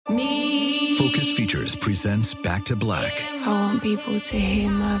Me. Focus Features presents Back to Black. I want people to hear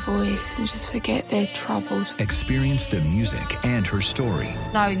my voice and just forget their troubles. Experience the music and her story.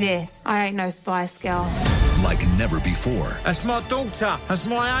 Know this. I ain't no Spice Girl. Like never before. That's my daughter. That's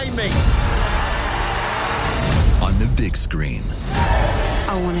my Amy. On the big screen.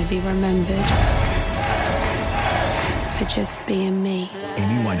 I want to be remembered for just being me.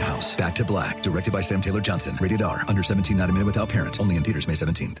 Amy Winehouse, Back to Black. Directed by Sam Taylor Johnson. Rated R. Under 17, not a minute without parent. Only in theaters May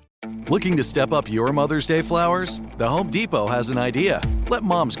 17th. Looking to step up your Mother's Day flowers? The Home Depot has an idea. Let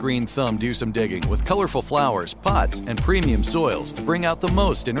Mom's green thumb do some digging with colorful flowers, pots, and premium soils to bring out the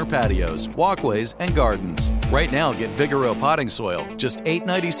most in her patios, walkways, and gardens. Right now, get Vigoro potting soil, just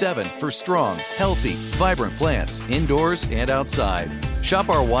 $8.97 for strong, healthy, vibrant plants indoors and outside. Shop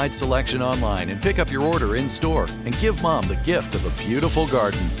our wide selection online and pick up your order in-store and give Mom the gift of a beautiful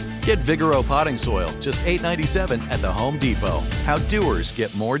garden. Get Vigoro potting soil, just $8.97 at the Home Depot. How doers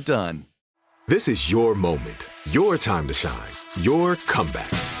get more done. This is your moment, your time to shine, your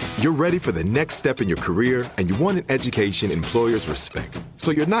comeback. You're ready for the next step in your career, and you want an education employers respect. So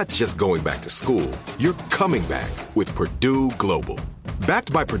you're not just going back to school, you're coming back with Purdue Global.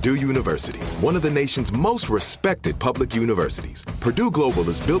 Backed by Purdue University, one of the nation's most respected public universities, Purdue Global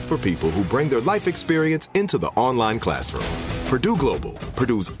is built for people who bring their life experience into the online classroom. Purdue Global,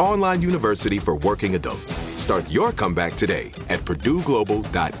 Purdue's online university for working adults. Start your comeback today at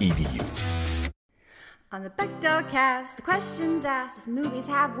purdueglobal.edu. On the Bechdel cast, the questions asked if movies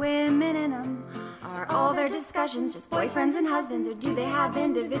have women in them. Are all their discussions just boyfriends and husbands, or do they have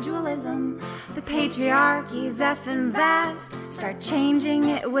individualism? The patriarchy's effing vast. Start changing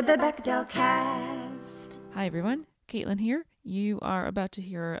it with the Bechdel cast. Hi everyone, Caitlin here. You are about to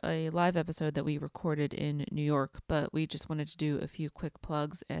hear a live episode that we recorded in New York, but we just wanted to do a few quick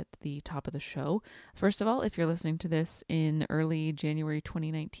plugs at the top of the show. First of all, if you're listening to this in early January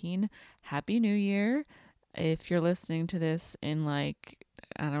 2019, Happy New Year. If you're listening to this in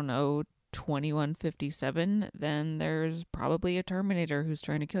 2157, then there's probably a Terminator who's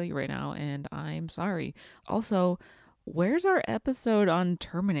trying to kill you right now, and I'm sorry. Also, where's our episode on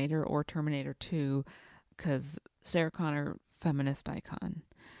Terminator or Terminator 2? Because Sarah Connor, feminist icon.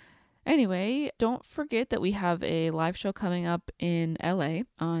 Anyway, don't forget that we have a live show coming up in LA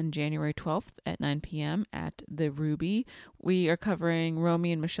on January 12th at 9 p.m. at the Ruby. We are covering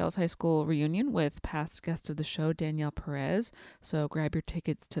Romy and Michelle's high school reunion with past guests of the show, Danielle Perez. So grab your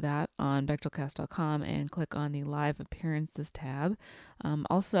tickets to that on BechdelCast.com and click on the live appearances tab.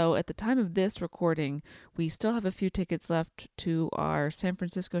 Also, at the time of this recording, we still have a few tickets left to our San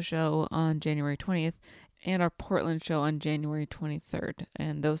Francisco show on January 20th and our Portland show on January 23rd.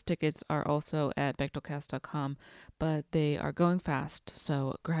 And those tickets are also at BechdelCast.com, but they are going fast,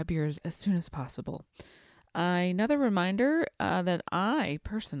 so grab yours as soon as possible. Another reminder that I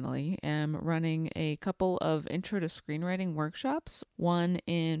personally am running a couple of intro to screenwriting workshops, one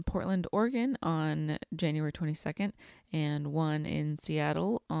in Portland, Oregon on January 22nd and one in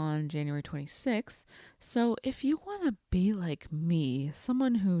Seattle on January 26th. So if you want to be like me,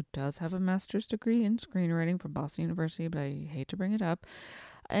 someone who does have a master's degree in screenwriting from Boston University, but I hate to bring it up,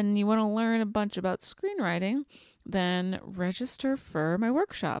 and you want to learn a bunch about screenwriting, then register for my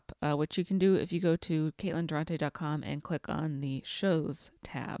workshop, which you can do if you go to CaitlynDurante.com and click on the shows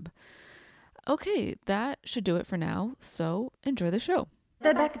tab. Okay, that should do it for now, so enjoy the show.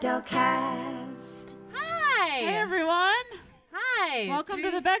 The Bechdel cast. Hi! Hey everyone! Hi! Welcome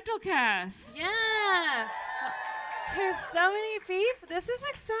to the Bechdel cast. Yeah! There's so many people. This is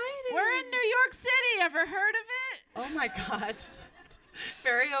exciting. We're in New York City. Ever heard of it? Oh my God.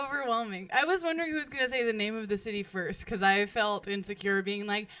 Very overwhelming. I was wondering who's going to say the name of the city first, because I felt insecure being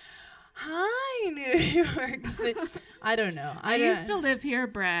like, hi, New York City. I don't know. I used to live here,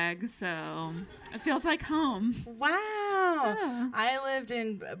 Bragg, so it feels like home. Wow. Yeah. I lived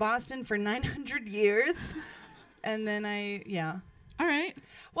in Boston for 900 years, and then All right.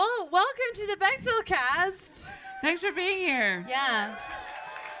 Well, welcome to the Bechdel cast. Thanks for being here. Yeah.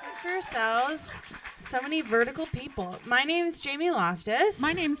 Look for yourselves. So many vertical people. My name is Jamie Loftus.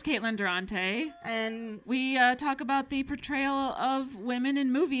 My name's Caitlin Durante. And we talk about the portrayal of women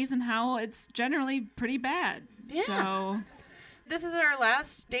in movies and how it's generally pretty bad. Yeah. So this is our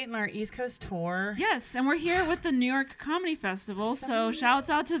last date in our East Coast tour. Yes, and we're here with the New York Comedy Festival. So shouts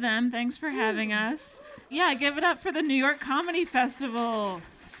out to them. Thanks for having us. Yeah, give it up for the New York Comedy Festival.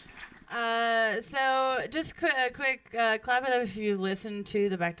 So just a quick clap it up if you listened to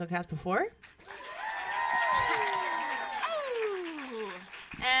the Bechdel cast before.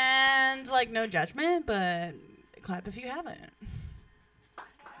 And no judgment, but clap if you haven't.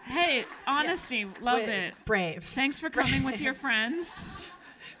 Hey, honesty, love it. Brave. Thanks for coming with your friends.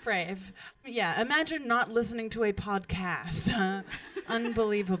 Brave. Yeah, imagine not listening to a podcast.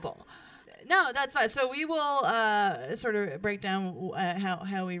 Unbelievable. No, that's fine. So we will sort of break down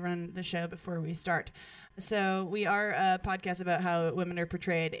how we run the show before we start. So we are a podcast about how women are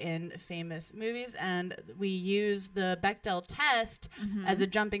portrayed in famous movies, and we use the Bechdel test as a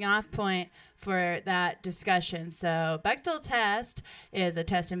jumping off point for that discussion. So Bechdel test is a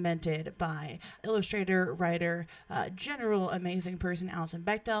test invented by illustrator, writer, general amazing person Alison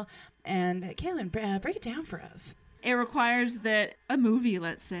Bechdel. And Kaylin, break it down for us. It requires that a movie,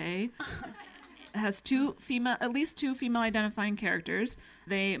 let's say, has at least two female identifying characters.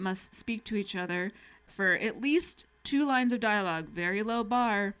 They must speak to each other for at least 2 lines of dialogue, very low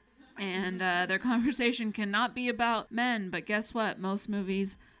bar, and their conversation cannot be about men. But guess what? Most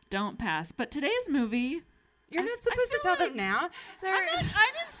movies don't pass. But today's movie... You're not supposed to tell them now. I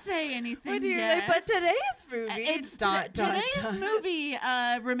didn't say anything yet. But today's movie... Today's movie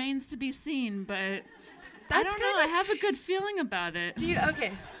remains to be seen, but I don't know. I have a good feeling about it.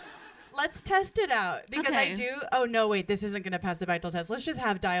 Okay. Let's test it out, because I do... Oh, no, wait, this isn't going to pass the Bechdel test. Let's just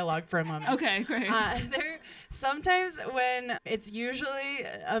have dialogue for a moment. Okay, great. Sometimes when it's usually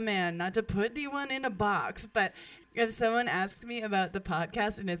a man, not to put anyone in a box, but if someone asks me about the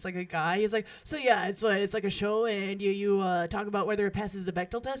podcast and it's like a guy, he's like, so yeah, it's like a show and you talk about whether it passes the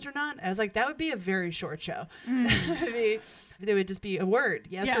Bechdel test or not. I was like, that would be a very short show. It would just be a word,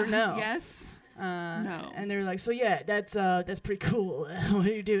 yes or no. Yes. No. And they're like, so yeah, that's pretty cool. What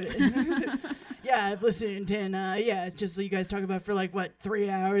are you doing? Yeah, I've listened, and yeah, it's just so you guys talk about for 3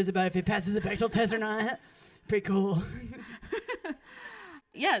 hours about if it passes the Bechdel test or not. Pretty cool.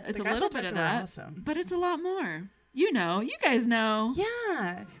 Yeah, it's a little bit of that, awesome. But it's a lot more. You guys know.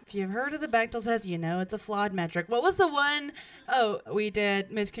 Yeah, if you've heard of the Bechdel test, it's a flawed metric. What was the one? Oh, we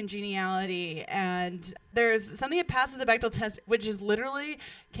did Miss Congeniality, and there's something that passes the Bechdel test, which is literally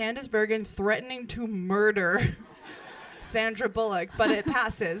Candice Bergen threatening to murder Sandra Bullock, but it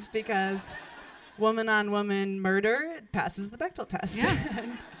passes because woman-on-woman murder passes the Bechdel test. Yeah.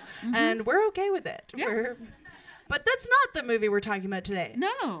 And we're okay with it. Yeah. But that's not the movie we're talking about today.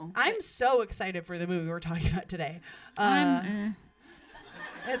 No. I'm so excited for the movie we're talking about today.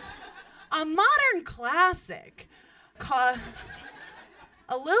 It's a modern classic, a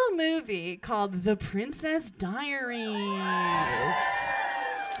little movie called The Princess Diaries.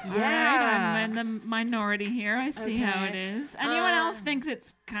 All right, I'm in the minority here. I see how it is. Anyone else thinks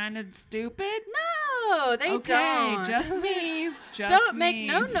it's kind of stupid? No, they don't. Just me. Don't make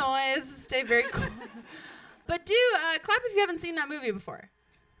no noise. Stay very cool. But do clap if you haven't seen that movie before.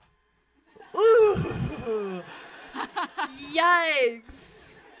 Ooh.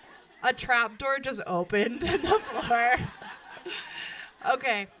 Yikes. A trapdoor just opened in the floor.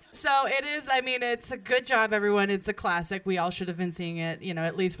 Okay. So it is, it's a good job, everyone. It's a classic. We all should have been seeing it,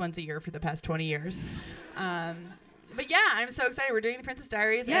 at least once a year for the past 20 years. But yeah, I'm so excited. We're doing The Princess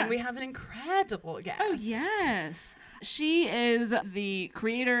Diaries, and we have an incredible guest. Oh, yes. She is the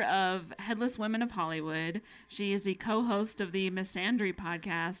creator of Headless Women of Hollywood. She is the co-host of the Miss Andry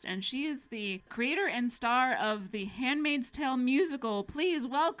podcast, and she is the creator and star of the Handmaid's Tale musical. Please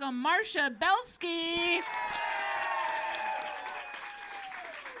welcome Marcia Belsky.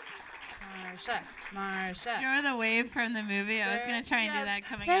 Marcia. You're the wave from the movie. I was going to try and do that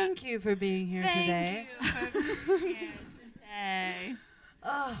coming up. Thank you for being here today. Thank you for being here today.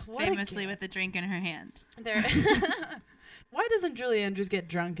 Oh, what famously with a drink in her hand. Why doesn't Julie Andrews get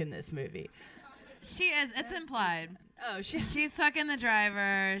drunk in this movie? She is. It's implied. Oh, she's fucking the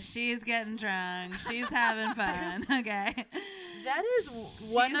driver. She's getting drunk. She's having fun. Okay. That is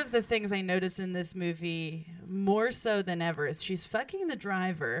one of the things I noticed in this movie more so than ever is she's fucking the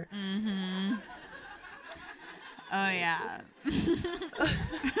driver. Mm-hmm. Oh, yeah.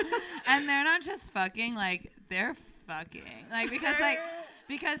 And they're not just fucking, they're fucking.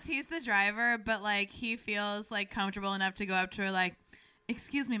 Because he's the driver, but, he feels, comfortable enough to go up to her,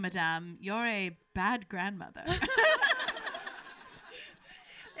 excuse me, madame, you're a bad grandmother.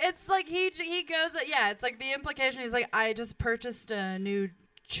 It's like he goes, it's like the implication. He's like, I just purchased a new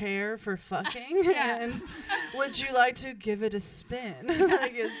chair for fucking, and would you like to give it a spin?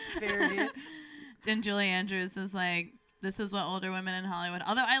 It's very... And Julie Andrews is like, this is what older women in Hollywood...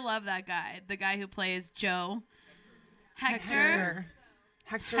 Although I love that guy. The guy who plays Joe. Hector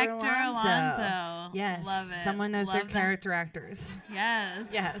Alonso. Yes. Love it. Someone knows their Love character actors.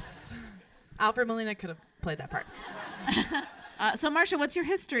 Yes. Alfred Molina could have played that part. So, Marcia, what's your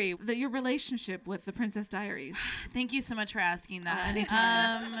history, your relationship with The Princess Diaries? Thank you so much for asking that.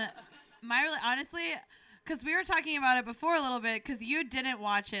 Anytime. Honestly, because we were talking about it before a little bit, because you didn't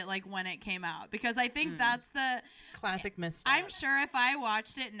watch it like when it came out, because I think that's the classic mistake. I'm sure if I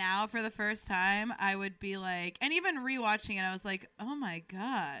watched it now for the first time, I would be like, and even rewatching it, I was like, oh my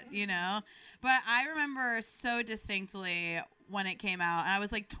God, you know? But I remember so distinctly when it came out, and I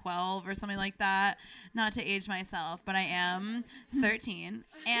was like 12 or something like that, not to age myself, but I am 13.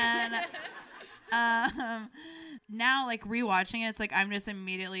 And now, like, rewatching it, it's like I'm just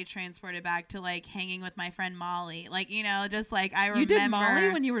immediately transported back to like hanging with my friend Molly, like, you know, just like I remember. You did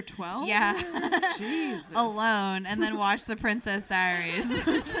Molly when you were 12? Yeah. Jesus. Alone, and then watch the Princess Diaries,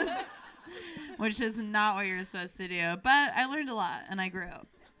 which is not what you're supposed to do. But I learned a lot, and I grew.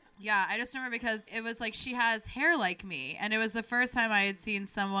 Yeah, I just remember because it was like she has hair like me, and it was the first time I had seen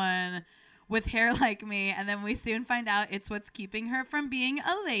someone with hair like me, and then we soon find out it's what's keeping her from being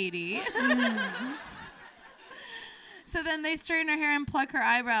a lady. So then they straighten her hair and pluck her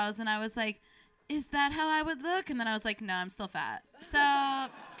eyebrows, and I was like, is that how I would look? And then I was like, no, I'm still fat. So I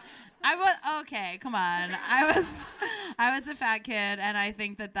was, okay, come on. I was a fat kid, and I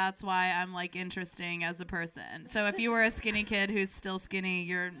think that that's why I'm like interesting as a person. So if you were a skinny kid who's still skinny,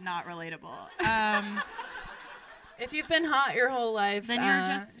 you're not relatable. If you've been hot your whole life, then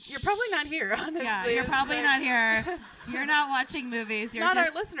you're probably not here, honestly. Yeah, you're probably not here. You're not watching movies. You're not just,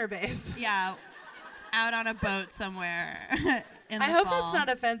 our listener base. Yeah, out on a boat somewhere in the I hope fall. that's not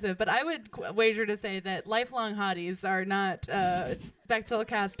offensive, but I would wager to say that lifelong hotties are not Bechtel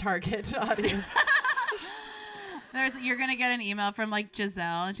Cast target audience. You're going to get an email from like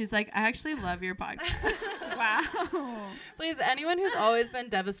Giselle, and she's like, I actually love your podcast. Wow. Please, anyone who's always been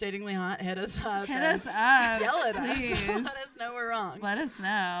devastatingly hot, hit us up. Hit us up. Yell at please. us. Let us know we're wrong. Let us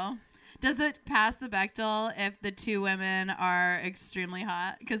know. Does it pass the Bechdel if the two women are extremely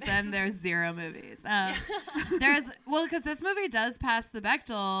hot? Because then there's 0 movies. Because this movie does pass the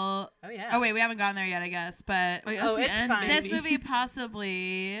Bechdel. Oh, yeah. Oh, wait, we haven't gotten there yet, I guess. But it's fine. This movie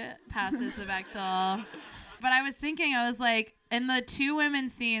possibly passes the Bechdel. But I was thinking, I was like, in the two women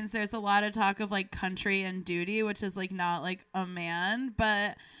scenes, there's a lot of talk of like country and duty, which is like not like a man,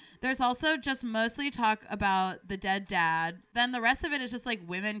 but there's also just mostly talk about the dead dad. Then the rest of it is just like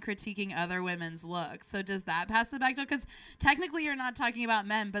women critiquing other women's looks. So does that pass the Bechdel? Because technically you're not talking about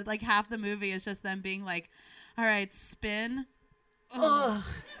men, but like half the movie is just them being like, all right, spin. Ugh.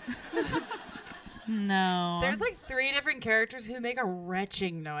 No. There's like 3 different characters who make a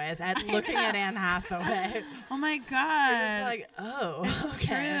retching noise at looking at Anne Hathaway. Oh my God. It's like, oh, it's okay.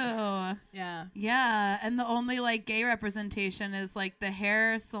 true. Yeah. Yeah. And the only like gay representation is like the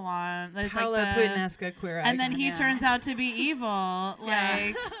hair salon. There's Paolo like Puttanesca queer icon, and then he turns out to be evil.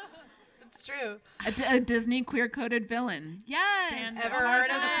 Like it's true. A Disney queer-coded villain. Yes. Ever heard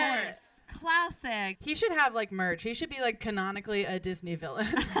of it? Course. Classic. He should have like merch. He should be like canonically a Disney villain.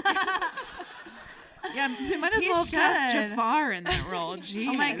 Yeah, they might as well cast Jafar in that role. Jeez.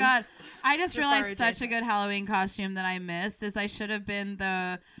 Oh my God. I just Jafar realized such a good Halloween costume that I missed is I should have been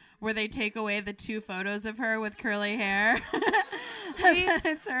where they take away the 2 photos of her with curly hair. And then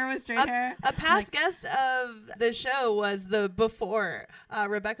it's her with straight hair. A past guest of the show was the before,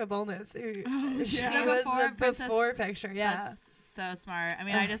 Rebecca Bolniss. She was the before picture. Yeah. That's so smart. I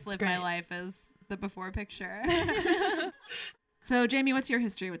mean, I just live my life as the before picture. So, Jamie, what's your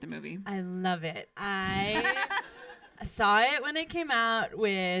history with the movie? I love it. I saw it when it came out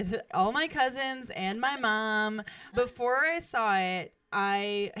with all my cousins and my mom. Before I saw it,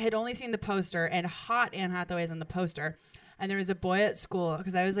 I had only seen the poster, and hot Anne Hathaway is on the poster. And there was a boy at school,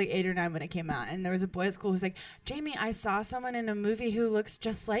 because I was like 8 or 9 when it came out. And there was a boy at school who's like, Jamie, I saw someone in a movie who looks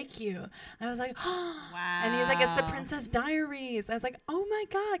just like you. And I was like, oh. Wow. And he was like, it's the Princess Diaries. I was like, oh my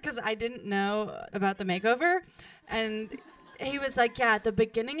God, because I didn't know about the makeover. And he was like, yeah, at the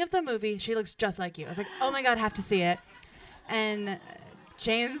beginning of the movie, she looks just like you. I was like, oh my God, have to see it. And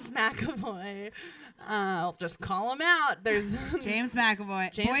James McAvoy, I'll just call him out. There's James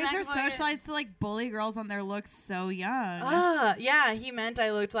McAvoy. Boys McAvoy. are socialized to like bully girls on their looks so young. Yeah, he meant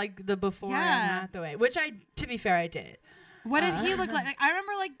I looked like the before Anne Hathaway, which to be fair, I did. What did he look like? I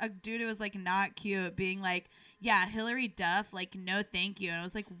remember like a dude who was like not cute being like, yeah, Hillary Duff, like no thank you. And I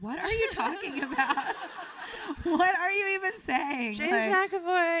was like, what are you talking about? What are you even saying? James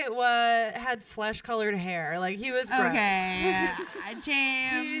McAvoy had flesh-colored hair. Like, he was gross. Okay.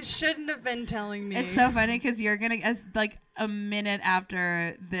 James. You shouldn't have been telling me. It's so funny because you're going to, as like a minute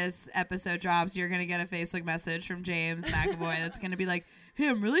after this episode drops, you're going to get a Facebook message from James McAvoy that's going to be like, hey,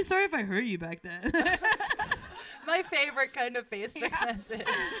 I'm really sorry if I hurt you back then. My favorite kind of Facebook message.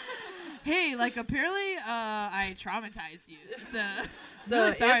 Hey, like apparently I traumatized you. So So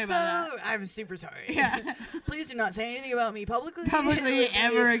really sorry if about so, I'm super sorry. Yeah. Please do not say anything about me publicly.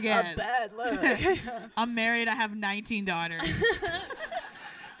 ever again. A bad look. I'm married. I have 19 daughters.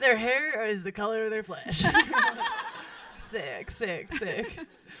 Their hair is the color of their flesh. Sick.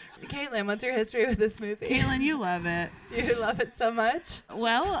 Caitlin, what's your history with this movie? Caitlin, you love it. You love it so much?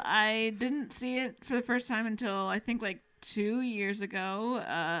 Well, I didn't see it for the first time until I think like 2 years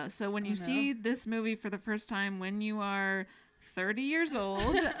ago. So when you see this movie for the first time when you are 30 years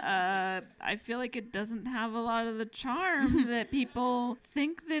old, I feel like it doesn't have a lot of the charm that people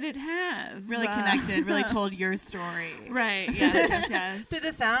think that it has. Really connected, really told your story. Right, yes. Did the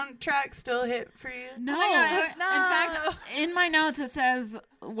soundtrack still hit for you? No. Oh my God, no. In fact, in my notes it says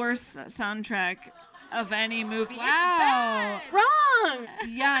worst soundtrack of any movie. Wow. Wrong!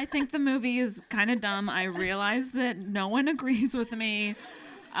 Yeah, I think the movie is kind of dumb. I realize that no one agrees with me.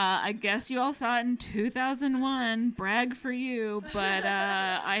 I guess you all saw it in 2001. Brag for you. But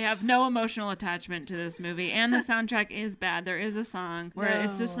I have no emotional attachment to this movie. And the soundtrack is bad. There is a song where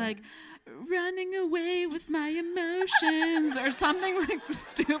it's just like, running away with my emotions or something like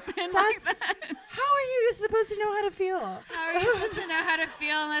stupid like that. How are you supposed to know how to feel? How are you supposed to know how to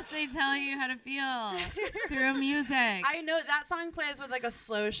feel unless they tell you how to feel through music? I know that song plays with like a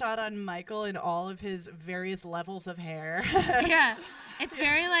slow shot on Michael and all of his various levels of hair. Yeah. It's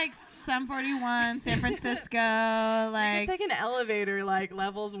very like Sum 41, San Francisco, like. You can take an elevator, like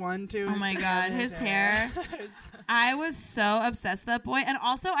levels 1, 2. Oh my God, his hair. I was so obsessed with that boy. And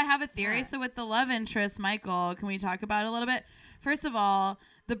also, I have a theory. So with the love interest, Michael, can we talk about it a little bit? First of all,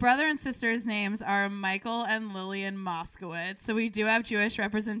 the brother and sister's names are Michael and Lillian Moskowitz. So we do have Jewish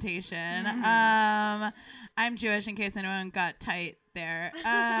representation. I'm Jewish in case anyone got tight there.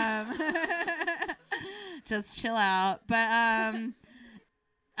 Just chill out. But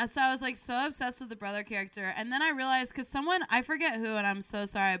so I was like so obsessed with the brother character. And then I realized, because someone, I forget who, and I'm so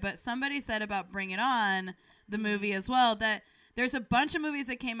sorry, but somebody said about Bring It On, the movie as well, that there's a bunch of movies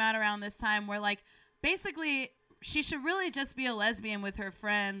that came out around this time where like basically she should really just be a lesbian with her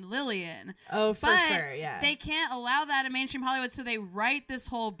friend Lillian. Oh, for but sure, yeah. They can't allow that in mainstream Hollywood, so they write this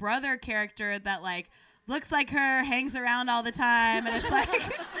whole brother character that like looks like her, hangs around all the time, and it's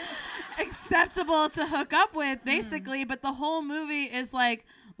like acceptable to hook up with basically, but the whole movie is like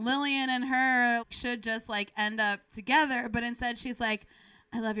Lillian and her should just like end up together, but instead she's like,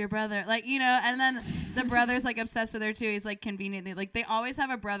 I love your brother, like, you know, and then the brother's like obsessed with her too. He's like conveniently, like they always have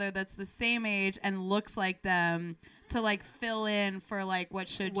a brother that's the same age and looks like them to like fill in for like what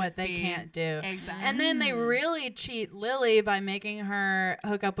should what just they be. can't do. Exactly. And then they really cheat Lily by making her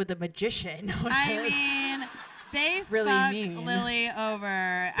hook up with a magician. I mean, they really fuck mean. Lily over.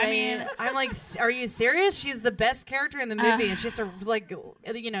 I mean, I'm like, are you serious? She's the best character in the movie, and she's like,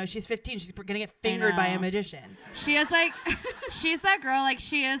 you know, she's 15. She's gonna get fingered by a magician. She is like, she's that girl. Like,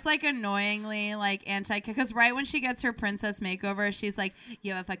 she is like annoyingly like anti. Because right when she gets her princess makeover, she's like,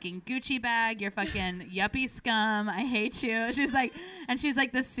 you have a fucking Gucci bag. You're fucking yuppie scum. I hate you. She's like, and she's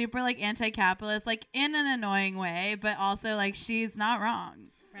like this super like anti-capitalist, like in an annoying way, but also like she's not wrong.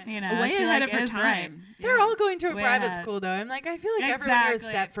 You know, way she ahead like, of her is time. Right. They're all going to a Way private ahead. school, though. I'm like, I feel like everyone here is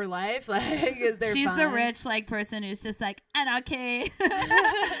set for life. Like, they're She's fine. the rich like person who's just like anarchy,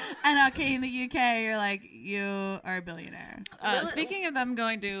 anarchy in the UK. You're like, you are a billionaire. Speaking of them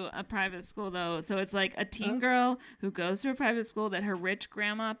going to a private school, though, so it's like a teen girl who goes to a private school that her rich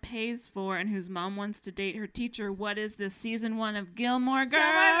grandma pays for and whose mom wants to date her teacher. What is this, season 1 of Gilmore Girls?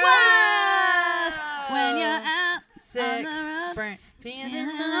 When you're out sick, on the road, burnt, feeling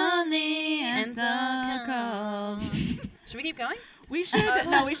lonely and so cold. Should we keep going? We should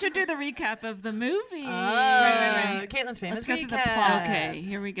no, we should do the recap of the movie. Right. Caitlin's famous Let's go through the recap. plot. Okay,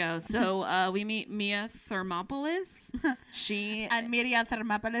 here we go. So we meet Mia Thermopolis. She And Miria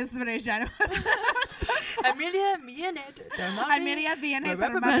Thermopolis Reggiano. Amelia Mianet. Amelia Vienne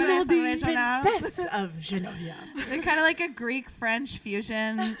Thermopolis Reggiano. Princess of Genovia. They're kind of like a Greek-French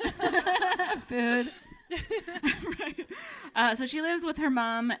fusion food. right. So she lives with her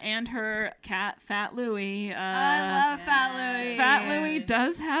mom and her cat, Fat Louie. I love Fat Louie. Fat Louie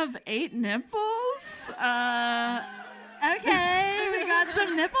does have 8 nipples. Okay, we got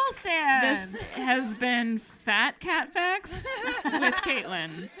some nipple stands. This has been Fat Cat Facts with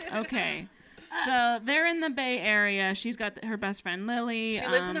Caitlin. Okay. So they're in the Bay Area. She's got her best friend Lily. She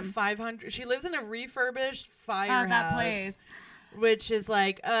lives in a 500. She lives in a refurbished firehouse. That place. Which is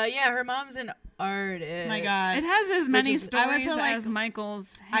like, yeah, her mom's an artist. Oh my God. It has as many I stories was so, like, as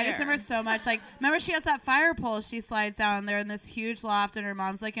Michael's hair. I just remember so much. Like, remember she has that fire pole she slides down there in this huge loft, and her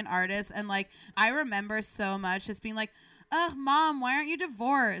mom's like an artist. And like, I remember so much just being like, ugh, Mom, why aren't you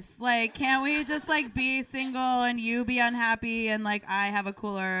divorced? Like, can't we just like be single and you be unhappy and like I have a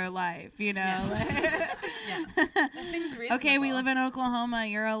cooler life, you know? Yeah. That seems reasonable. Okay, we live in Oklahoma.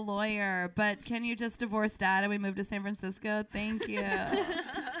 You're a lawyer, but can you just divorce Dad and we move to San Francisco? Thank you.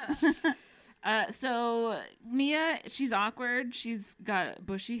 So Mia, she's awkward. She's got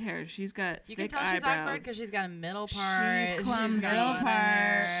bushy hair. She's got You thick can tell she's eyebrows. awkward because she's got a middle part. She's clumsy. Middle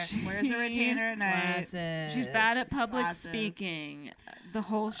part. Wears a retainer at night. Glasses. She's bad at public Glasses. speaking. The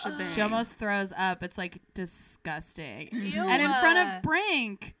whole shebang. She almost throws up. It's like disgusting. Ew. And in front of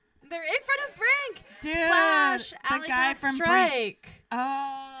Brink. They're in front of Brink. Dude, Flash, the Alley guy Cat from Strike. Brink.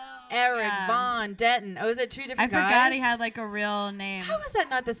 Oh. Eric, yeah. Vaughn, Denton. Oh, is it two I different guys? forgot he had like a real name. How is that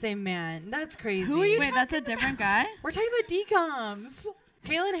not the same man? That's crazy. Who are you Wait, that's a different guy? We're talking about DComs.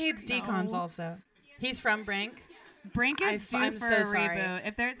 Kaylin hates DComs also. He's from Brink. Brink is due I'm for so a sorry. reboot.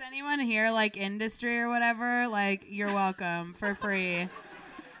 If there's anyone here like industry or whatever, like you're welcome for free.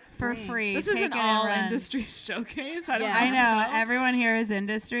 For Brink. free. This Take is an it and all run. industry showcase. I don't Yeah. I know. know. Everyone here is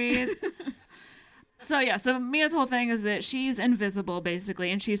industry. So yeah, so Mia's whole thing is that she's invisible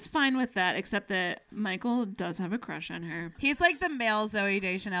basically, and she's fine with that, except that Michael does have a crush on her. He's like the male Zooey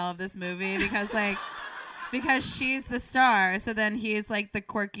Deschanel of this movie because she's the star. So then he's like the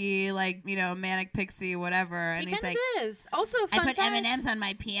quirky, like, you know, manic pixie, whatever. And He he's kind like, of is. Also, I fun put fact, M&Ms on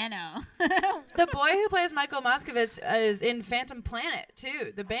my piano. the boy who plays Michael Moskovitz is in Phantom Planet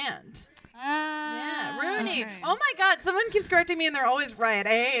too, the band. Yeah, Rooney. Okay. Oh my God, someone keeps correcting me and they're always right. I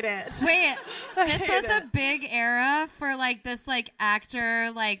hate it. Wait, this hate was a it. big era for like this like actor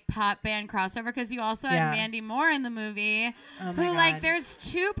like pop band crossover because you also had Yeah. Mandy Moore in the movie, Oh who my like God. there's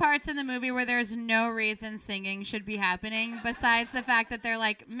two parts in the movie where there's no reason singing should be happening besides the fact that they're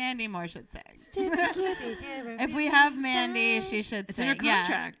like Mandy Moore should sing. If we have Mandy, she should It's sing. in her Yeah.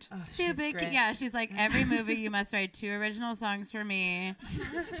 contract. Oh, she's Stupid. great. Yeah, she's like every movie you must write 2 original songs for me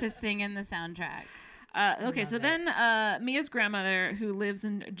to sing in the soundtrack. Okay, so then Mia's grandmother, who lives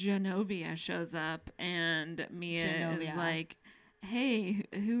in Genovia, shows up, and Mia is Genovia. like, "Hey,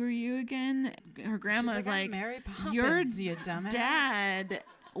 who are you again?" Her grandma is like, like, "I'm Mary Poppins, "Your you dumbass." dad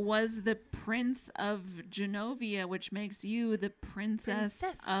was the Prince of Genovia, which makes you the Princess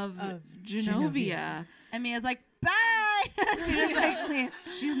of Genovia." And Mia's like, bye. She just like leaves.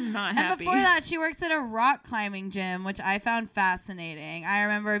 She's not And happy. before that, she works at a rock climbing gym, which I found fascinating. I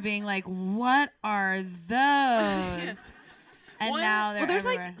remember being like, what are those? And now they're there's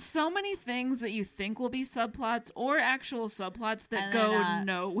everywhere. like so many things that you think will be subplots or actual subplots that And they're go not.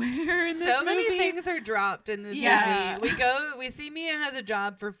 nowhere in this So many movie. things are dropped in this Yeah. movie. We see Mia has a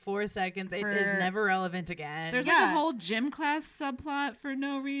job for 4 seconds. It is never relevant again. There's like a whole gym class subplot for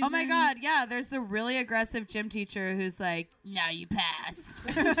no reason. Oh my God, yeah. There's the really aggressive gym teacher who's like, now you passed.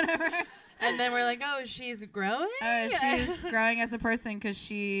 and then we're like, oh, she's growing? She's growing as a person because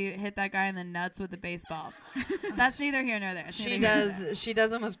she hit that guy in the nuts with a baseball. That's neither here nor there. It's She neither here nor there. does. She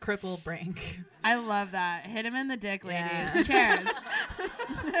does almost cripple Brink. I love that. Hit him in the dick, ladies. Yeah. Cheers.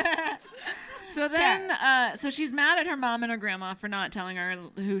 So then, so she's mad at her mom and her grandma for not telling her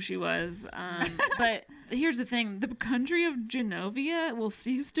who she was. But here's the thing: the country of Genovia will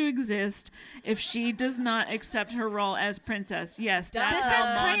cease to exist if she does not accept her role as princess. Yes, that's This how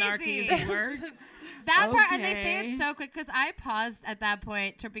is monarchies crazy. work. That part, and they say Okay. it so quick because I paused at that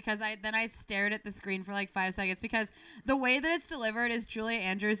point because I stared at the screen for like 5 seconds because the way that it's delivered is Julia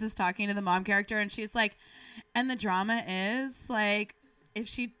Andrews is talking to the mom character and she's like, and the drama is like, if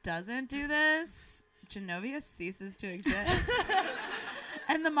she doesn't do this, Genovia ceases to exist.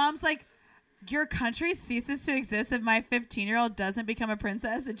 And the mom's like, your country ceases to exist if my 15-year-old doesn't become a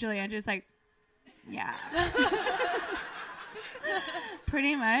princess. And Julia Andrews is like, yeah.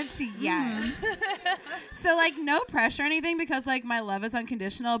 Pretty much, yes. So, like, no pressure or anything because, like, my love is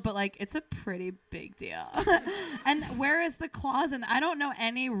unconditional, but, like, it's a pretty big deal. And where is the clause? And I don't know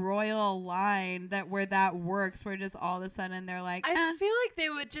any royal line where that works, where just all of a sudden they're like, I feel like they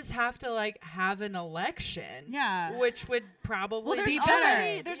would just have to like have an election. Yeah. Which would probably Well, there's be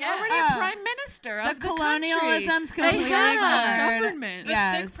already better. there's Yeah. already a prime minister the of the colonialism's country. completely They have ignored. government.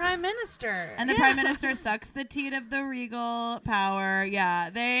 Yes. thick prime minister. And the prime minister sucks the teat of the regal power. Yeah,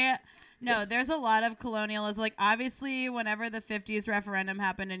 there's a lot of colonialism. Like, obviously, whenever the 50s referendum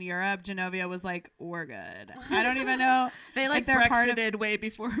happened in Europe, Genovia was like, we're good. I don't even know. They like they're part of. Brexited way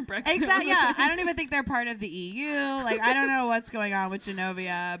before Brexit. Exactly. was a Yeah, thing. I don't even think they're part of the EU. Like, I don't know what's going on with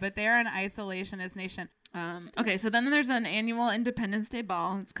Genovia, but they're an isolationist nation. Okay, so then there's an annual Independence Day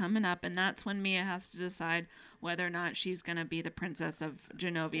ball. It's coming up, and that's when Mia has to decide whether or not she's going to be the princess of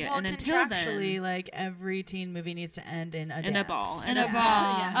Genovia. Well, and until contractually, then, like every teen movie needs to end in a in dance. a ball, In a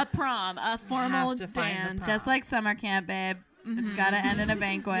ball. a prom, a formal Have to find the dance. prom. Just like summer camp, babe. It's got to end in a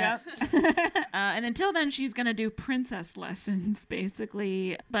banquet. And until then, she's going to do princess lessons,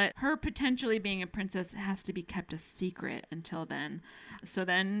 basically. But her potentially being a princess has to be kept a secret until then. So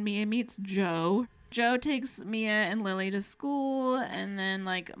then Mia meets Joe. Joe takes Mia and Lily to school, and then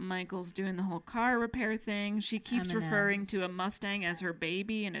like Michael's doing the whole car repair thing. She keeps referring to a Mustang as her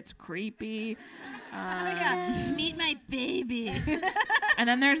baby, and it's creepy. Meet my baby. And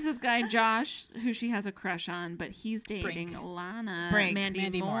then there's this guy Josh, who she has a crush on, but he's dating Lana,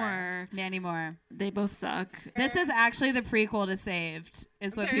 Mandy Moore. Mandy Moore. They both suck. This is actually the prequel to Saved,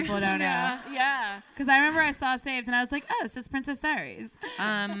 is what people don't know. Yeah. Because I remember I saw Saved and I was like, oh, this is Princess Diaries.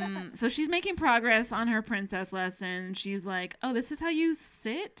 So she's making progress on her princess lesson. She's like, oh, this is how you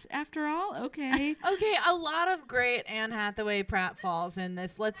sit after all? Okay. Okay, a lot of great Anne Hathaway pratfalls in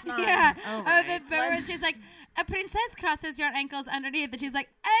this. Let's not. Yeah. All Oh, right. the bit where she's like, a princess crosses your ankles underneath. And she's like,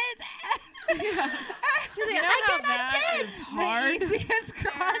 You know how that is hard? the easiest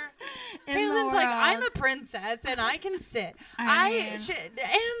cross in the Caitlin's world. like, I'm a princess and I can sit. Anne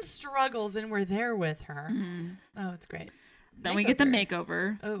struggles and we're there with her. Oh, it's great. Then we get the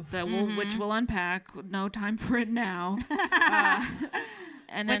makeover, which we'll unpack. No time for it now.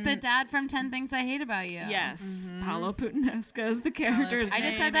 And with then the dad from 10 Things I Hate About You. yes, Paolo Puttanesca is the character's name. I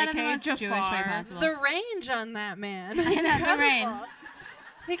just said that in the aka most Jewish way Jafar. possible. The range on that man. I know, the range.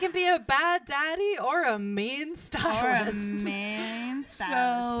 He can be a bad daddy or a mean Or a stylist. main So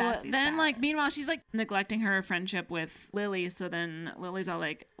sassy then, style. like, meanwhile, she's like neglecting her friendship with Lily. So then Lily's all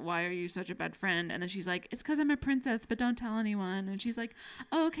like, "Why are you such a bad friend?" And then she's like, "It's because I'm a princess, but don't tell anyone." And she's like,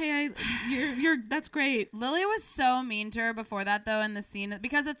 oh, "Okay, you're that's great." Lily was so mean to her before that, though, in the scene,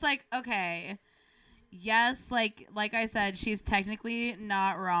 because it's like, okay, yes, like I said, she's technically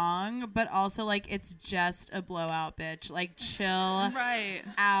not wrong, but also like it's just a blowout, bitch. Like, chill Right.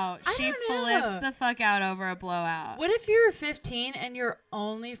 out. She don't know. flips the fuck out over a blowout. What if you're 15 and your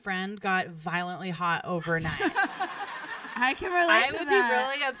only friend got violently hot overnight? I can relate I to would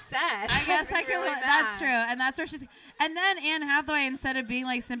that. be really upset. I guess I'd I be can. really That's mad. true, and that's where she's. And then Anne Hathaway, instead of being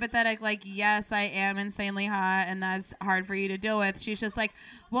like sympathetic, like, yes, I am insanely hot, and that's hard for you to deal with. She's just like,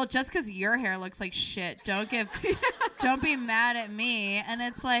 well, just because your hair looks like shit, don't be mad at me. And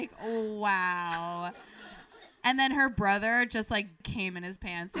it's like, wow. And then her brother just like came in his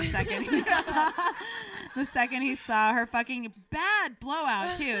pants the second he saw her fucking bad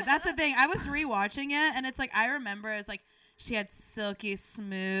blowout too. That's the thing. I was rewatching it, and it's like I remember it's like. She had silky,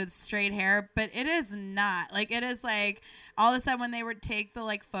 smooth, straight hair, but it is not. Like, it is like, all of a sudden when they would take the,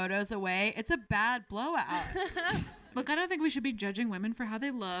 like, photos away, it's a bad blowout. Look, I don't think we should be judging women for how they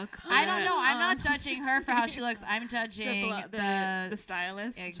look. I don't know. I'm not judging her for how she looks. I'm judging the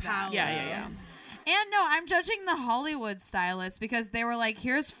stylist. Exactly. Yeah. And no, I'm judging the Hollywood stylist because they were like,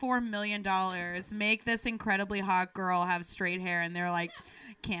 here's $4 million. Make this incredibly hot girl have straight hair. And they're like,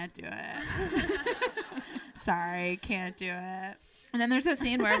 can't do it. Sorry, can't do it. And then there's a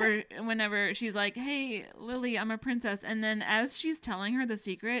scene where whenever she's like, hey, Lily, I'm a princess. And then as she's telling her the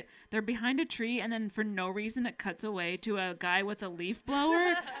secret, they're behind a tree. And then for no reason, it cuts away to a guy with a leaf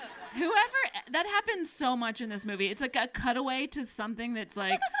blower. That happens so much in this movie. It's like a cutaway to something that's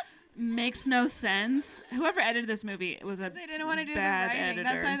like makes no sense. Whoever edited this movie, it was a They didn't want to do the bad writing. editor.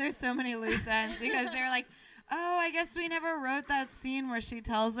 That's why there's so many loose ends because they're like, oh, I guess we never wrote that scene where she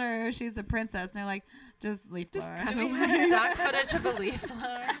tells her she's a princess. And they're like, just leaf blower. cut Do we have stock footage of a leaf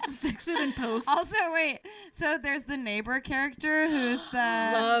blower? Fix it in post. Also, wait. So there's the neighbor character who's the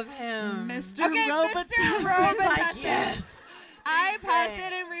Love him. Mr. Okay, Robitussin. Mr. Robitussin. Yes. I He's paused great.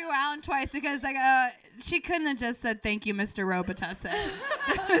 it and rewound twice because like she couldn't have just said thank you, Mr. Robitussin.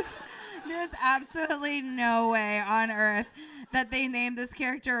 There's absolutely no way on earth that they named this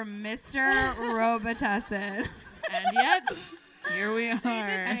character Mr. Robitussin. And yet, here we are.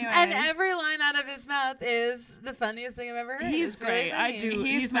 Anyways. And every line out of his mouth is the funniest thing I've ever heard. He's It's really great. I funny. do.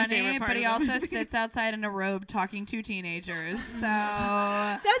 He's my funny, favorite part but he of the also movie. sits outside in a robe talking to teenagers. So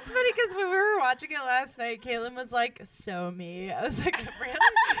That's funny because when we were watching it last night, Caitlin was like, so me. I was like,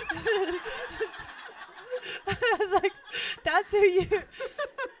 really? I was like, that's who you...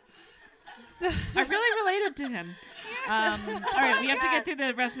 I really related to him. All right, we have to get through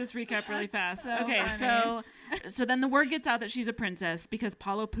the rest of this recap really fast. so Okay, funny. so So then the word gets out that she's a princess because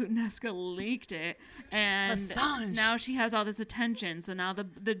Paulo Puttanesca leaked it, and now she has all this attention. So now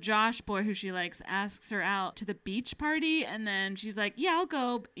the Josh boy who she likes asks her out to the beach party, and then she's like, yeah, I'll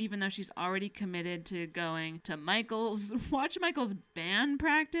go, even though she's already committed to going to watch Michael's band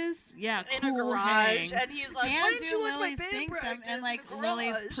practice. Yeah, in cool a garage, hang. and he's like, and why don't do you watch my Lily's band things practice and like in the garage?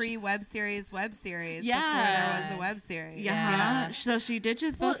 Lily's pre-web series before there was a web series. Yeah. So she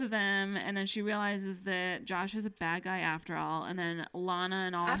ditches both of them, and then she realizes that Josh is a bad guy after all. And then Lana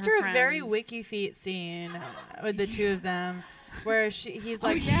and all after her a friends. very wiki feet scene with the two of them, where he's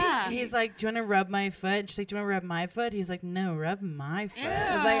like, he's like, do you want to rub my foot? And she's like, do you want to rub my foot? He's like, no, rub my foot. Ew,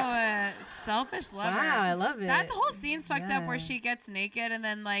 I was like, selfish lover. wow, I love it. That whole scene's fucked up where she gets naked and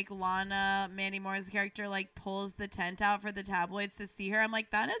then like Lana, Mandy Moore's character, like pulls the tent out for the tabloids to see her. I'm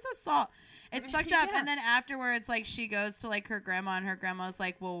like, that is assault. It's fucked up. And then afterwards, like she goes to like her grandma, and her grandma's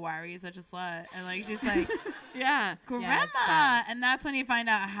like, well, why were you such a slut? And like she's like, grandma. And that's when you find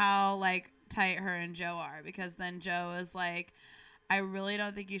out how like tight her and Joe are, because then Joe is like, I really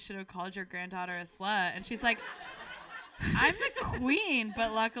don't think you should have called your granddaughter a slut. And she's like, I'm the queen,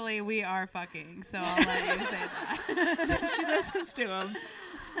 but luckily we are fucking, so I'll let you say that. So she listens to him.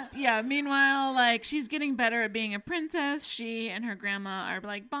 Yeah, meanwhile, like, she's getting better at being a princess. She and her grandma are,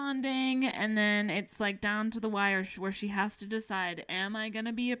 like, bonding, and then it's, like, down to the wire where she has to decide, am I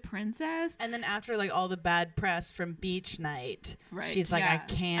gonna be a princess? And then after, like, all the bad press from Beach Night, she's like, Yeah.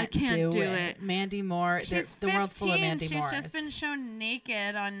 I can't do it. Mandy Moore, She's the world's full of Mandy She's Moores. just been shown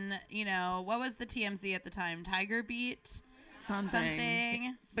naked on, what was the TMZ at the time? Tiger Beat?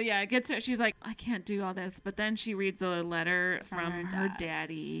 Something. But yeah, it gets her. She's like, I can't do all this. But then she reads a letter from her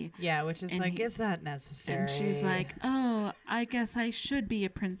daddy. Yeah, which is like, is that necessary? And she's like, oh, I guess I should be a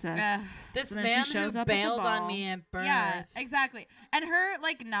princess. This so man she shows who up at the bailed on ball. me at birth. Yeah, exactly. And her,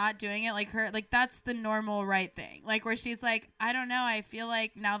 like, not doing it, like, her, like, that's the normal right thing. Like, where she's like, I don't know, I feel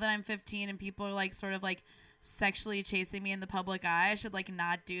like now that I'm 15 and people are, like, sort of, like, sexually chasing me in the public eye, I should, like,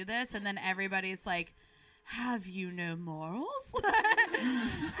 not do this. And then everybody's like, have you no morals?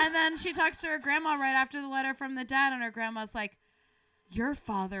 And then she talks to her grandma right after the letter from the dad, and her grandma's like, your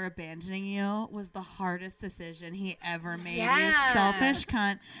father abandoning you was the hardest decision he ever made. You selfish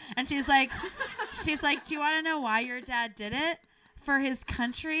cunt. And she's like, do you want to know why your dad did it? For his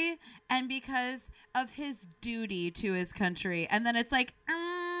country and because of his duty to his country. And then it's like,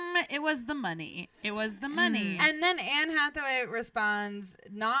 it was the money. It was the money. And then Anne Hathaway responds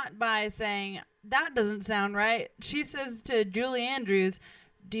not by saying, that doesn't sound right. She says to Julie Andrews,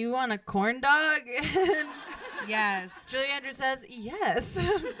 do you want a corn dog? Yes. Julie Andrews says, yes. And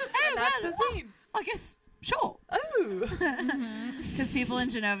that's the scene. I guess, sure. Oh. Because people in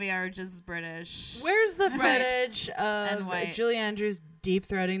Genovia are just British. Where's the footage of white. Julie Andrews deep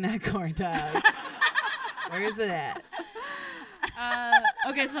throating that corn dog? Where is it at?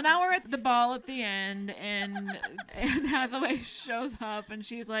 Okay, so now we're at the ball at the end, and Anne Hathaway shows up, and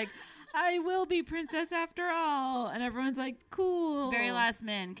she's like, I will be princess after all. And everyone's like, cool. Very last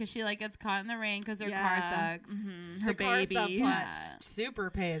minute, because she like gets caught in the rain because her car sucks. Mm-hmm. Her the baby. car subplot super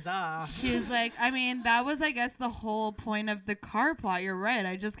pays off. She's like, I mean, that was, I guess, the whole point of the car plot. You're right.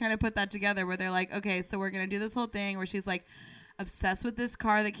 I just kind of put that together where they're like, okay, so we're going to do this whole thing where she's like obsessed with this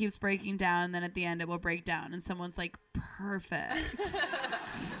car that keeps breaking down. And then at the end, it will break down. And someone's like, perfect.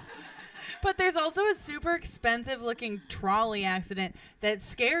 But there's also a super expensive looking trolley accident that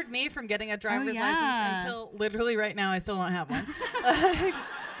scared me from getting a driver's license until literally right now I still don't have one.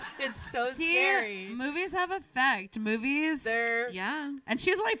 It's so scary. Movies have effect. Movies. Yeah. And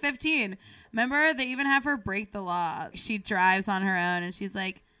she's only 15. Remember, they even have her break the law. She drives on her own and she's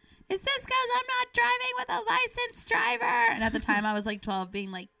like, is this because I'm not driving with a licensed driver? And at the time I was like 12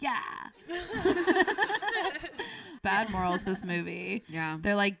 being like, yeah. Bad morals, this movie. Yeah.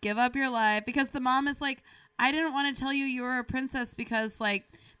 They're like, give up your life. Because the mom is like, I didn't want to tell you you were a princess because like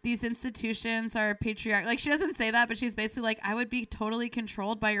these institutions are patriarchal. Like she doesn't say that, but she's basically like, I would be totally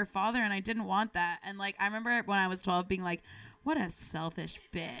controlled by your father and I didn't want that. And like, I remember when I was 12 being like, what a selfish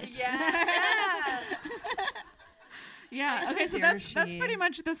bitch. Yeah. Yeah. Okay. So that's pretty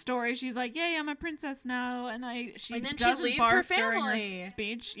much the story. She's like, "Yay, I'm a princess now," and then she leaves her family during her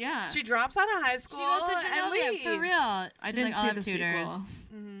speech. Yeah. She drops out of high school. She goes to Genovia for real. I didn't see the tutors. sequel.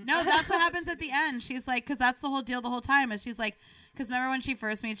 Mm-hmm. No, that's what happens at the end. She's like, because that's the whole deal the whole time. Is she's like, because remember when she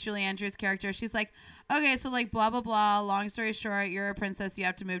first meets Julie Andrews' character, she's like, okay, so like blah blah blah. Long story short, you're a princess. You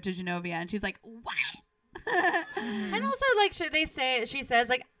have to move to Genovia, and she's like, what? And also, like she says,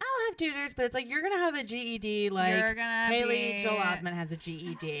 like, I'll have tutors, but it's like you're gonna have a GED. Like you're gonna Haley Joel Osment has a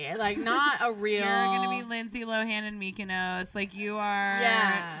GED, like not a real. You're gonna be Lindsay Lohan and Mykonos. Like you are.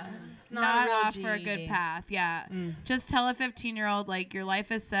 Yeah. not off for a good path. Yeah. Just tell a 15-year-old, like, your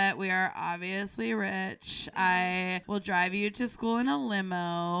life is set. We are obviously rich. I will drive you to school in a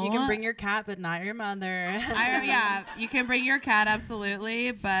limo. You can bring your cat, but not your mother. Yeah, you can bring your cat,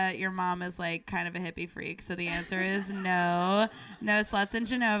 absolutely, but your mom is, like, kind of a hippie freak. So the answer is no. No sluts in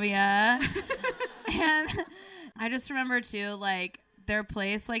Genovia. And I just remember, too, like, their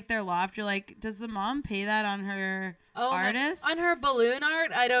place, like their loft, you're like, does the mom pay that on her artist? On her balloon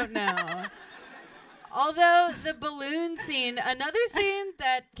art? I don't know. Although the balloon scene, another scene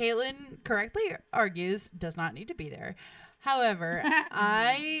that Caitlin correctly argues does not need to be there. However,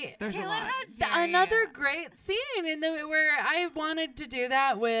 there's a lot. Another great scene where I wanted to do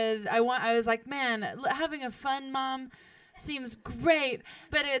that with, I was like, man, having a fun mom seems great,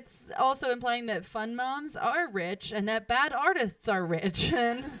 but it's also implying that fun moms are rich and that bad artists are rich,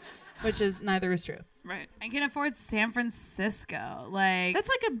 and which is neither is true. Right. I can afford San Francisco. Like, that's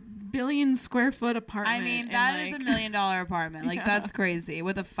like a 1 billion square foot apartment. I mean, that is $1 million apartment. Like, that's crazy.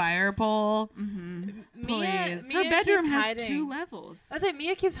 With a fire pole. Please. Her bedroom has 2 levels. I was like,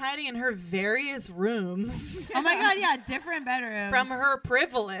 Mia keeps hiding in her various rooms. Oh my God, yeah, different bedrooms. From her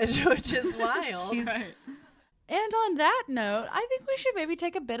privilege, which is wild. Right. And on that note, I think we should maybe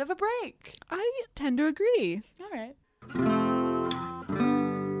take a bit of a break. I tend to agree. All right.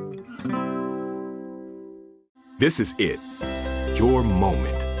 This is it. Your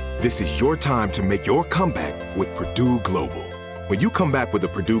moment. This is your time to make your comeback with Purdue Global. When you come back with a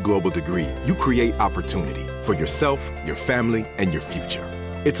Purdue Global degree, you create opportunity for yourself, your family, and your future.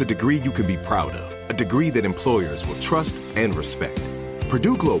 It's a degree you can be proud of, a degree that employers will trust and respect.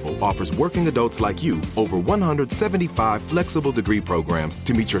 Purdue Global offers working adults like you over 175 flexible degree programs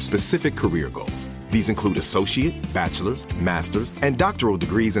to meet your specific career goals. These include associate, bachelor's, master's, and doctoral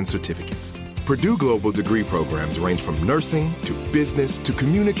degrees and certificates. Purdue Global degree programs range from nursing to business to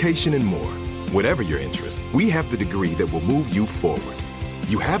communication and more. Whatever your interest, we have the degree that will move you forward.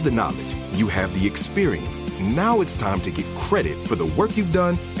 You have the knowledge, you have the experience. Now it's time to get credit for the work you've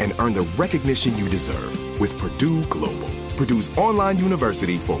done and earn the recognition you deserve with Purdue Global, Purdue's online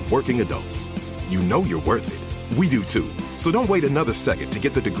university for working adults. You know you're worth it. We do too. So don't wait another second to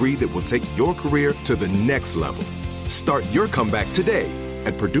get the degree that will take your career to the next level. Start your comeback today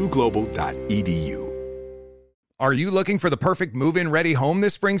at purdueglobal.edu. Are you looking for the perfect move-in ready home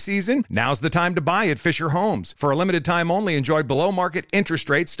this spring season? Now's the time to buy at Fisher Homes. For a limited time only, enjoy below-market interest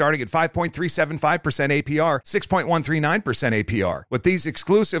rates starting at 5.375% APR, 6.139% APR. With these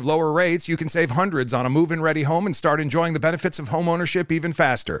exclusive lower rates, you can save hundreds on a move-in ready home and start enjoying the benefits of home ownership even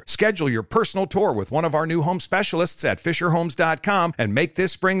faster. Schedule your personal tour with one of our new home specialists at FisherHomes.com and make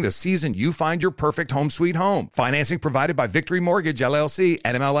this spring the season you find your perfect home sweet home. Financing provided by Victory Mortgage, LLC,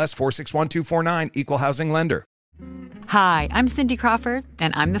 NMLS 461249, Equal Housing Lender. Hi, I'm Cindy Crawford,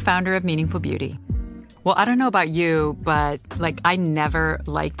 and I'm the founder of Meaningful Beauty. Well, I don't know about you, but, I never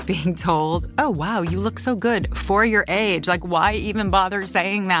liked being told, oh, wow, you look so good for your age. Why even bother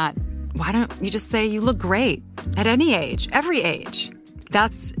saying that? Why don't you just say you look great at any age, every age?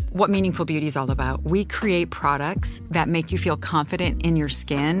 That's what Meaningful Beauty is all about. We create products that make you feel confident in your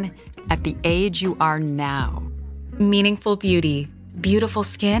skin at the age you are now. Meaningful Beauty. Beautiful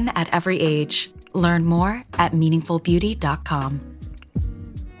skin at every age. Learn more at meaningfulbeauty.com.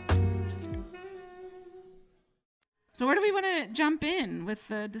 So where do we want to jump in with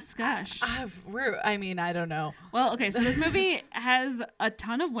the discussion? I don't know. Well, okay, so this movie has a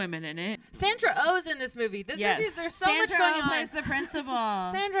ton of women in it. Sandra Oh's in this movie. There's so much going on. Sandra Oh plays the principal.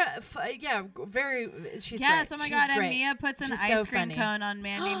 Sandra, she's great. Yes, oh my God, great. and Mia puts an She's ice so cream funny. cone on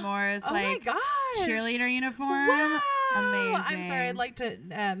Mandy Moore's my gosh. cheerleader uniform. Wow. Amazing. I'm sorry, I'd like to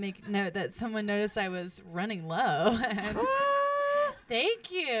make note that someone noticed I was running low.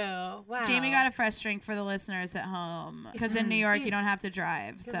 Thank you. Wow. Jamie got a fresh drink for the listeners at home because in New York you don't have to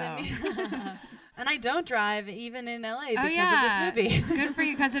drive. So. And I don't drive even in LA because of this movie. Good for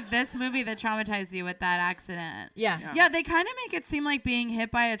you because of this movie that traumatized you with that accident. Yeah, they kind of make it seem like being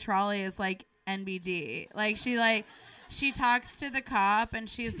hit by a trolley is like NBD. She talks to the cop and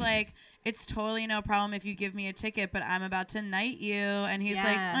she's like, it's totally no problem if you give me a ticket, but I'm about to knight you. And he's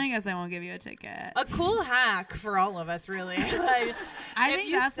like, I guess I won't give you a ticket. A cool hack for all of us, really. I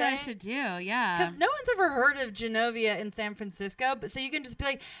think that's what I should do, yeah. Because no one's ever heard of Genovia in San Francisco, so you can just be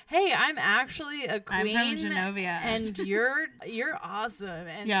like, hey, I'm actually a queen. I'm from Genovia. And you're awesome.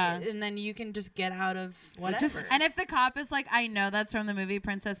 And then you can just get out of whatever. And if the cop is like, I know that's from the movie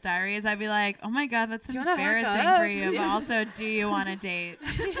Princess Diaries, I'd be like, oh my God, that's embarrassing for you. But also, do you want to date?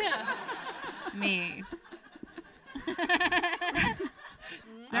 Yeah. Me.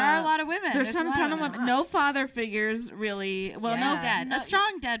 There are a lot of women. There's a ton of women. No father figures, really. Well, no. Dead. A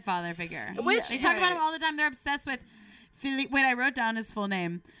strong dead father figure. Which they talk about him all the time. They're obsessed with Philippe. Wait, I wrote down his full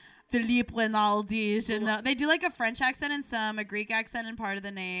name. Philippe Rinaldi. They do like a French accent in some, a Greek accent in part of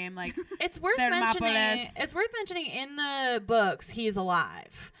the name. Like it's worth mentioning. It's worth mentioning in the books he's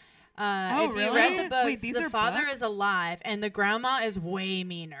alive. If you read the books, the father is alive and the grandma is way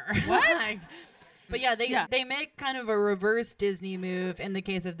meaner. What? But they make kind of a reverse Disney move in the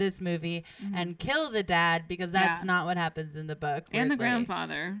case of this movie and kill the dad because that's not what happens in the book. And the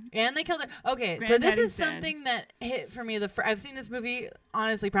grandfather. And they killed it. Okay, so this is something that hit for me. I've seen this movie,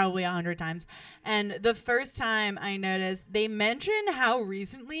 honestly, probably 100 times. And the first time I noticed, they mention how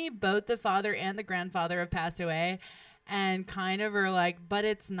recently both the father and the grandfather have passed away. And kind of are like, but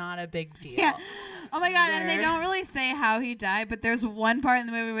it's not a big deal. Yeah. Oh my God. And they don't really say how he died, but there's one part in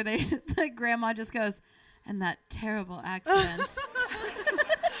the movie where the grandma just goes, and that terrible accident.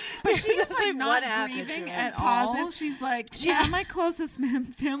 But she's like not grieving at all. She's like, my closest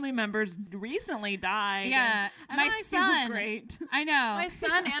family members recently died. Yeah, and my I son. feel great. I know. My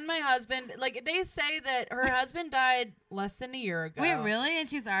son and my husband. Like they say that her husband died less than a year ago. Wait, really? And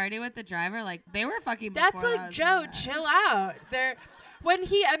she's already with the driver? Like they were fucking. Before That's like Joe. Chill out. When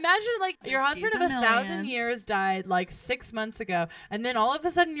he imagine like your husband of 1,000 years died like 6 months ago, and then all of a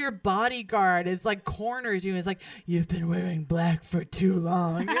sudden your bodyguard is like corners you and is like, you've been wearing black for too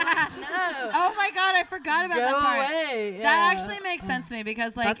long. You're like, no. Oh my God, I forgot about that part. Go away. Yeah. That actually makes sense to me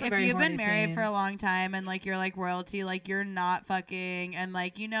because like if you've been married scene. for a long time and like you're like royalty, like you're not fucking, and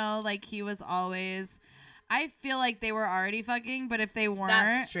like like he was always. I feel like they were already fucking, but if they weren't,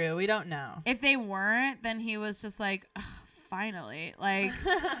 that's true. We don't know. If they weren't, then he was just like. Finally, like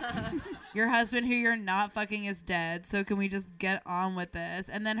your husband who you're not fucking is dead, so can we just get on with this?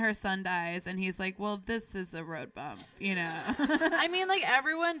 And then her son dies and he's like, well, this is a road bump, I mean, like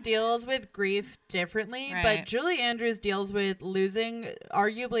everyone deals with grief differently, right. But Julie Andrews deals with losing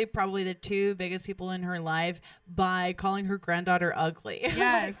arguably probably the two biggest people in her life by calling her granddaughter ugly.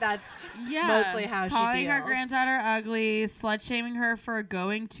 Yes. That's mostly how she deals. Calling her granddaughter ugly, slut shaming her for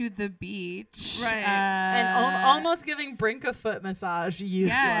going to the beach, right? And almost giving Brink a foot massage.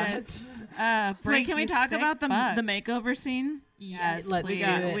 Useless. Yes. So wait, can we talk about the makeover scene? Yes, let's do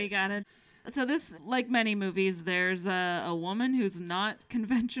it. We got it. So this, like many movies, there's a woman who's not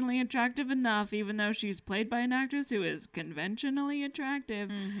conventionally attractive enough, even though she's played by an actress who is conventionally attractive.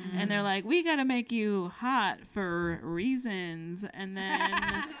 Mm-hmm. And they're like, we got to make you hot for reasons. And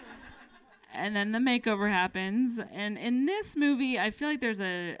then... And then the makeover happens. And in this movie, I feel like there's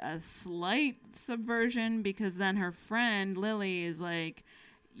a slight subversion because then her friend, Lily, is like,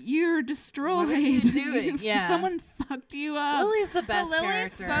 you're destroyed. What are you doing? Yeah. Someone fucked you up. Lily's the best Lily's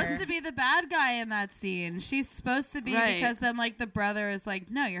character. supposed to be the bad guy in that scene. She's supposed to be because then, like, the brother is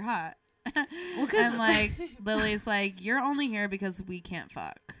like, no, you're hot. And, like, Lily's like, you're only here because we can't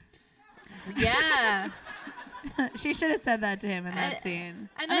fuck. Yeah. She should have said that to him in that scene.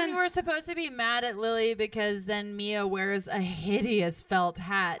 And then you were supposed to be mad at Lily because then Mia wears a hideous felt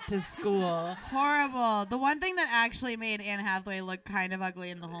hat to school. Horrible. The one thing that actually made Anne Hathaway look kind of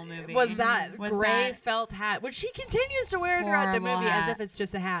ugly in the whole movie was that gray felt hat, which she continues to wear throughout the movie as if it's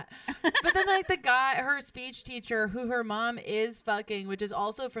just a hat. But then, like, the guy, her speech teacher, who her mom is fucking, which is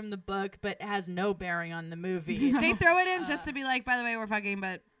also from the book, but has no bearing on the movie. They throw it in just to be like, by the way, we're fucking,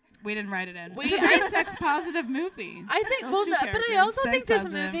 but we didn't write it in. It's a very sex positive movie. I think, but I also think this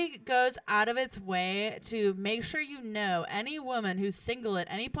movie goes out of its way to make sure you know any woman who's single at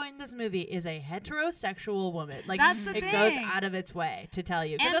any point in this movie is a heterosexual woman. Like, that's the thing. It goes out of its way to tell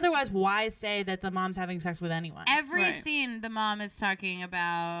you. Because otherwise, why say that the mom's having sex with anyone? Every scene, the mom is talking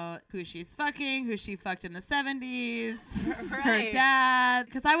about who she's fucking, who she fucked in the 70s, her dad.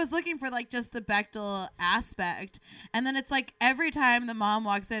 Because I was looking for, like, just the Bechdel aspect. And then it's like every time the mom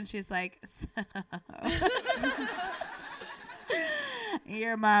walks in, she's like, so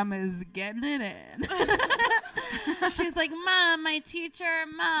your mom is getting it in. She's like, Mom, my teacher,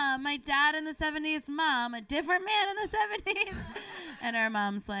 Mom, my dad in the 70s, Mom, a different man in the 70s. And her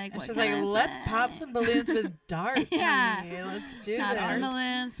mom's like, what she's like, let's pop some balloons with darts. Yeah. Honey. Let's do pop this. some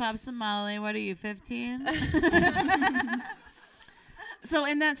balloons, pop some Molly. What are you, 15? So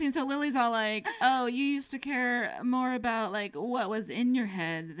in that scene, so Lily's all like, oh, you used to care more about like what was in your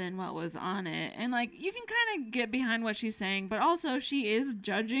head than what was on it. And like you can kind of get behind what she's saying, but also she is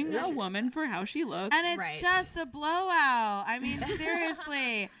judging a woman for how she looks. And it's just a blowout. I mean,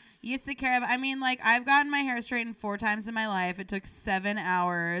 seriously. Used to care about, I mean, like, I've gotten my hair straightened 4 times in my life. It took 7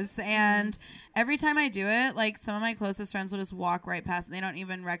 hours. And every time I do it, like, some of my closest friends will just walk right past and they don't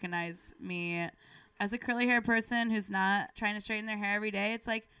even recognize me as a curly hair person who's not trying to straighten their hair every day, it's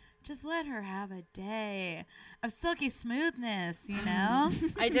like, just let her have a day of silky smoothness, you know?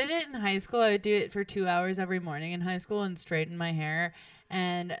 I did it in high school. I would do it for 2 hours every morning in high school and straighten my hair.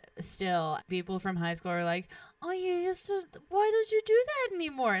 And still, people from high school are like, oh, you used to, why don't you do that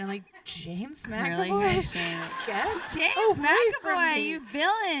anymore? And I'm like, James McAvoy? James McAvoy, you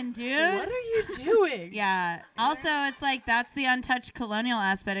villain, dude. What are you doing? Yeah. Also, it's like, that's the untouched colonial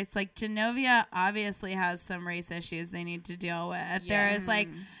aspect. It's like Genovia obviously has some race issues they need to deal with. Yes. There is like,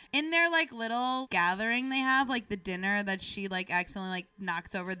 in their like little gathering they have, like the dinner that she like accidentally like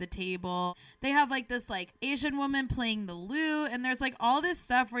knocks over the table, they have like this like Asian woman playing the lute, and there's like all this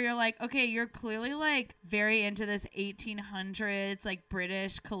stuff where you're like, okay, you're clearly like very into this 1800s like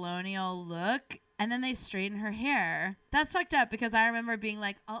British colonial look, and then they straighten her hair. That's fucked up, because I remember being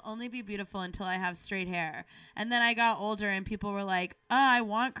like, I'll only be beautiful until I have straight hair. And then I got older and people were like, oh, I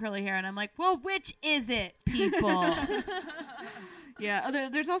want curly hair. And I'm like, well, which is it, people? Yeah,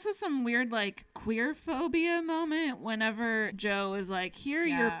 there's also some weird, like, queer phobia moment whenever Joe is like, here are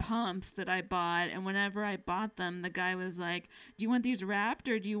your pumps that I bought. And whenever I bought them, the guy was like, do you want these wrapped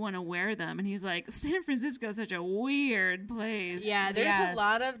or do you want to wear them? And he's like, San Francisco is such a weird place. Yeah, there's a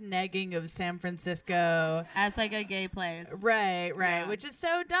lot of negging of San Francisco. As, like, a gay place. Right. Yeah. Which is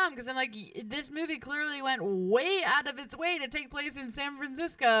so dumb, because I'm like, this movie clearly went way out of its way to take place in San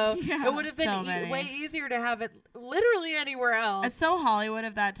Francisco. Yeah, it would have been way easier to have it literally anywhere else. It's so Hollywood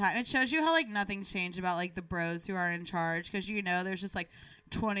of that time. It shows you how like nothing's changed about like the bros who are in charge, because you know there's just like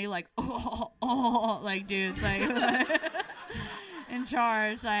 20 like like dudes like in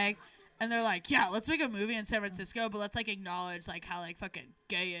charge, like, and they're like, yeah, let's make a movie in San Francisco, but let's like acknowledge like how like fucking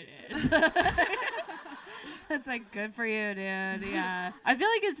gay it is. It's like, good for you, dude. Yeah. I feel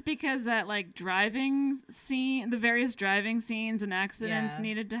like it's because that like driving scene, the various driving scenes and accidents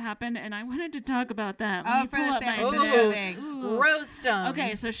needed to happen, and I wanted to talk about that. Oh, for the San Francisco thing. Roast them.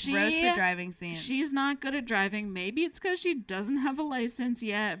 Okay, so roast the driving scene. She's not good at driving. Maybe it's because she doesn't have a license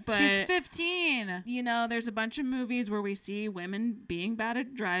yet, but she's 15. You know, there's a bunch of movies where we see women being bad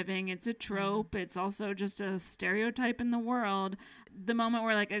at driving. It's a trope. It's also just a stereotype in the world. The moment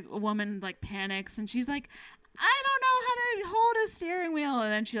where like a woman like panics and she's like, I don't know how to hold a steering wheel,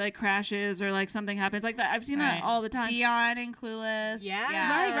 and then she like crashes or like something happens like that. I've seen that all the time. Dion and Clueless.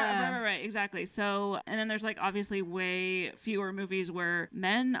 Yeah. Right, exactly. So, and then there's like obviously way fewer movies where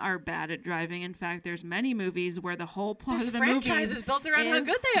men are bad at driving. In fact, there's many movies where the whole plot of the movie is built around how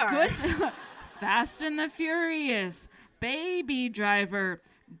good they are. Fast and the Furious, Baby Driver,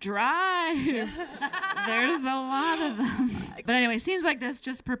 Drive. There's a lot of them. But anyway, scenes like this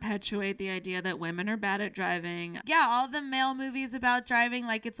just perpetuate the idea that women are bad at driving. Yeah, all the male movies about driving,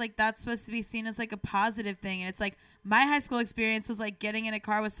 like, it's like that's supposed to be seen as like a positive thing. And it's like, my high school experience was like getting in a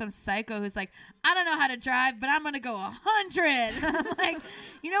car with some psycho who's like, I don't know how to drive, but I'm going to go 100. I'm like,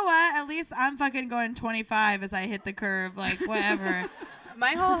 you know what? At least I'm fucking going 25 as I hit the curve, like, whatever.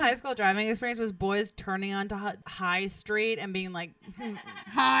 My whole high school driving experience was boys turning onto High Street and being like,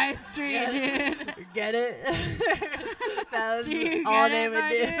 High Street, dude. Get it? That was do all they would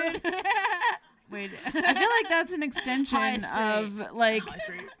do. Wait. I feel like that's an extension of like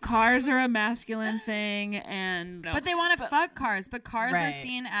cars are a masculine thing, and but they want to fuck cars, but cars are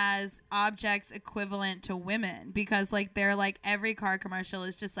seen as objects equivalent to women, because like they're like, every car commercial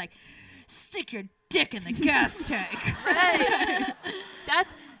is just like, stick your dick in the gas tank. Right.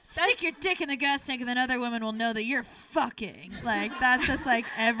 Stick your dick in the gas tank and then other women will know that you're fucking. Like, that's just like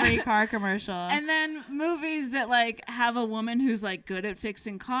every car commercial. And then movies that like have a woman who's like good at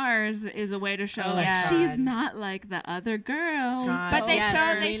fixing cars is a way to show she's not like the other girls. But they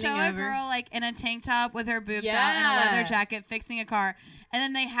show a girl like in a tank top with her boobs out and a leather jacket fixing a car. And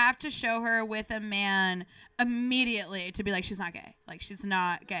then they have to show her with a man immediately to be like, she's not gay. Like, she's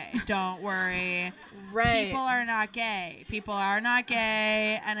not gay. Don't worry. Right. People are not gay. People are not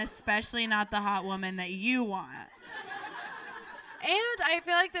gay. And especially not the hot woman that you want. And I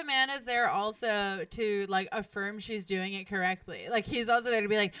feel like the man is there also to like affirm she's doing it correctly. Like, he's also there to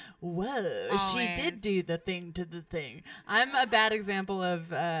be like, whoa, she did do the thing to the thing. I'm a bad example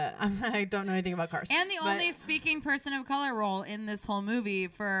of I don't know anything about cars. And the only speaking person of color role in this whole movie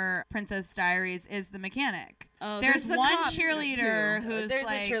for Princess Diaries is the mechanic. Oh, there's one cheerleader who's there's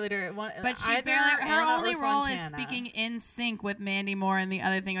like, a cheerleader, but she barely. Her only role is speaking in sync with Mandy Moore and the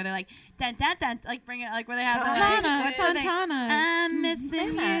other thing where they're like, dun dun dun, like bring it, like where they have Fontana. I'm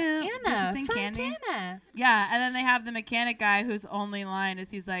missing you. Does she sing Candy? Yeah, and then they have the mechanic guy whose only line is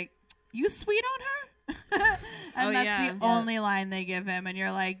he's like, "You sweet on her," and that's the only line they give him, and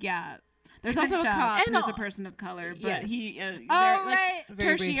you're like, yeah. There's Good also a job. cop And who's a person of color, but yes. he right.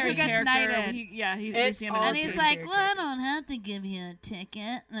 Very tertiary briefly. He gets character. knighted. We see him in And the he's scene. like, well, I don't have to give you a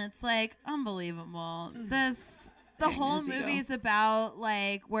ticket. And it's like, unbelievable. The whole his ego. movie is about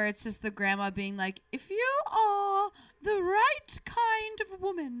like where it's just the grandma being like, if you are the right kind of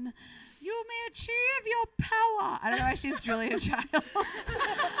woman, you may achieve your power. I don't know why she's Julia Childs.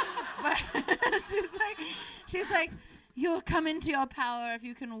 But she's like, you'll come into your power if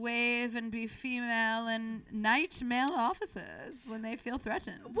you can wave and be female and knight male officers when they feel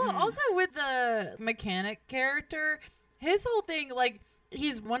threatened. Well, also with the mechanic character, his whole thing, like,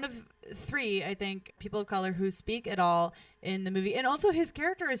 he's one of 3, I think, people of color who speak at all in the movie. And also his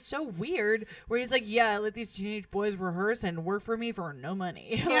character is so weird where he's like, yeah, I let these teenage boys rehearse and work for me for no money.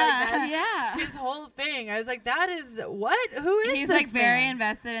 Yeah. His whole thing. I was like, that is what? Who is He's this like very man?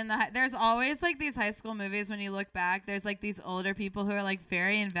 invested in there's always like these high school movies when you look back, there's like these older people who are like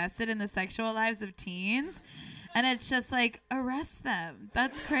very invested in the sexual lives of teens. And it's just like, arrest them.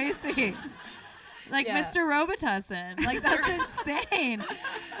 That's crazy. Like Yeah. Mr. Robitussin. Like, that's insane.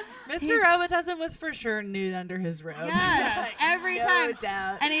 Mr. Robitussin was for sure nude under his robe. Yes, every no time.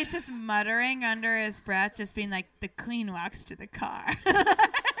 doubt. And he's just muttering under his breath, just being like, the queen walks to the car.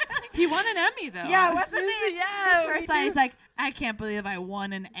 He won an Emmy, though. Yeah, what's the name? Yeah, His first line, he's like, I can't believe I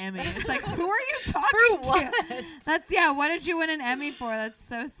won an Emmy. It's like, who are you talking to? That's, what did you win an Emmy for? That's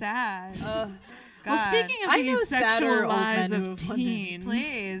so sad. Well, speaking of I know these sadder sexual old lives men who of have won teens,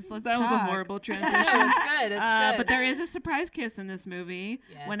 Please, let's that was a talk. horrible transition. It's good. It's good. But there is a surprise kiss in this movie.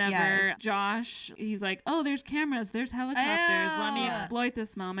 Yes. Whenever Yes. Josh, he's like, "Oh, there's cameras, there's helicopters. Let me Ew. exploit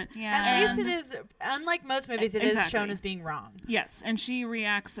this moment." Yeah. At least And- it is, unlike most movies, it is Exactly. shown as being wrong. Yes, and she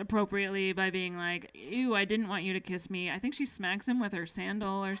reacts appropriately by being like, "Ew, I didn't want you to kiss me." I think she smacks him with her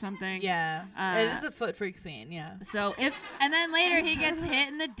sandal or something. Yeah. It is a foot freak scene, yeah. So if And then later he gets hit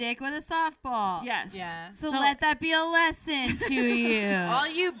in the dick with a softball. yes, Yeah. So let that be a lesson to you. All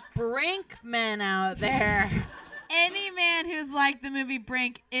you Brink men out there. Any man who's liked the movie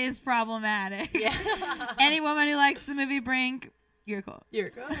Brink is problematic. Yeah. Any woman who likes the movie Brink, you're cool. You're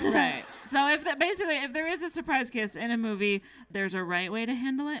good. right. So if there is a surprise kiss in a movie, there's a right way to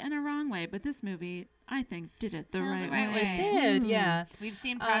handle it and a wrong way. But this movie, I think, did it the right way. It did, yeah. We've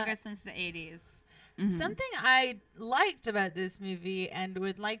seen progress since the 80s. Something I liked about this movie and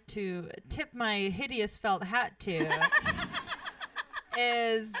would like to tip my hideous felt hat to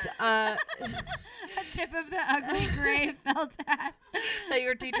is A tip of the ugly gray felt hat. that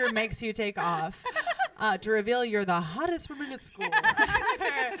your teacher makes you take off to reveal you're the hottest woman at school.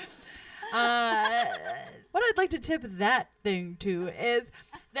 What I'd like to tip that thing to is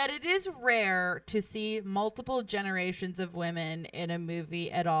that it is rare to see multiple generations of women in a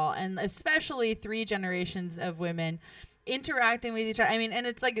movie at all, and especially 3 generations of women interacting with each other. I mean, and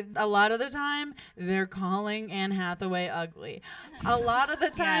it's like a lot of the time they're calling Anne Hathaway ugly. A lot of the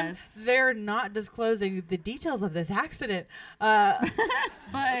time Yes. they're not disclosing the details of this accident. But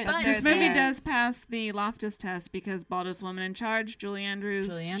this they're movie there. does pass the Loftus test because baldest woman in charge, Julie Andrews.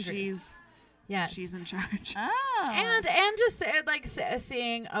 Julie Andrews. She's in charge. Oh. And just like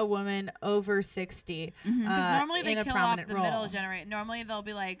seeing a woman over 60 Because normally they in a kill off prominent the role. middle generation. Normally they'll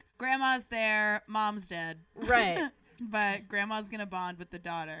be like, grandma's there, mom's dead. Right. But grandma's going to bond with the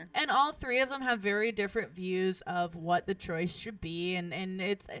daughter. And all 3 of them have very different views of what the choice should be. And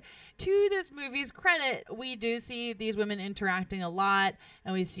it's, to this movie's credit, we do see these women interacting a lot,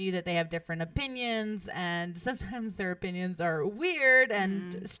 and we see that they have different opinions, and sometimes their opinions are weird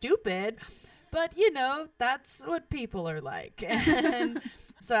and stupid. But, that's what people are like. And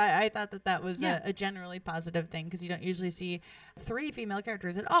so I thought that was a generally positive thing, because you don't usually see 3 female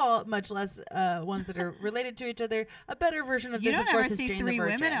characters at all, much less ones that are related to each other. A better version of You this, don't of course, ever is see Jane 3 the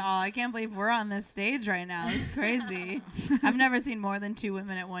Virgin. women at all. I can't believe we're on this stage right now. It's crazy. I've never seen more than 2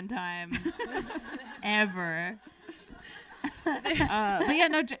 women at one time. Ever. But yeah,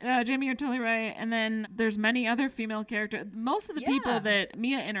 no, Jamie, you're totally right. And then there's many other female characters. Most of the people that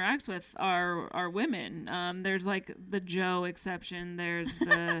Mia interacts with are women. There's like the Joe exception. There's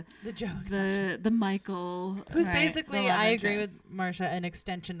the The Joe exception. the Michael, Who's Right, basically, the love I agree interest. with Marcia, an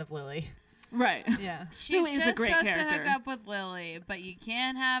extension of Lily. right? Yeah. She's Lily is a just great supposed to character. hook up with Lily, but you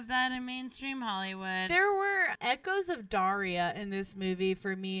can't have that in mainstream Hollywood. There were echoes of Daria in this movie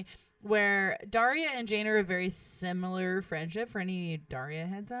for me, where Daria and Jane are a very similar friendship, for any Daria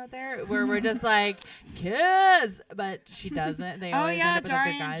heads out there, where we're just like, kiss, but she doesn't. They Oh always yeah, end up with other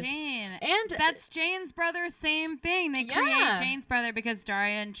Daria guys. and Jane. And That's Jane's brother, same thing. They Yeah. create Jane's brother because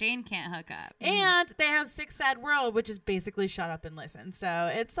Daria and Jane can't hook up. And they have Six Sad World, which is basically shut up and listen. So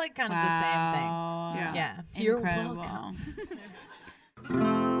it's like kind of the same thing. Yeah. Yeah. You're Incredible.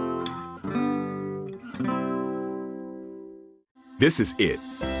 welcome. This is it.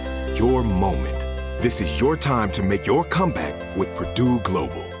 Your moment. This is your time to make your comeback with Purdue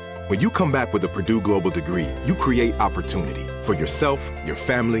Global. When you come back with a Purdue Global degree, you create opportunity for yourself, your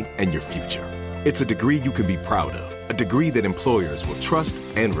family, and your future. It's a degree you can be proud of, a degree that employers will trust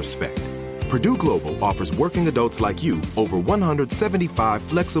and respect. Purdue Global offers working adults like you over 175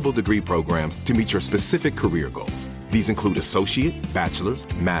 flexible degree programs to meet your specific career goals. These include associate,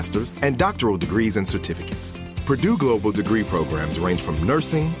 bachelor's, master's, and doctoral degrees and certificates. Purdue Global degree programs range from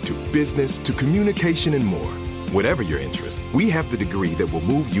nursing to business to communication and more. Whatever your interest, we have the degree that will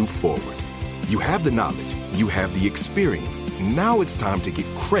move you forward. You have the knowledge, you have the experience. Now it's time to get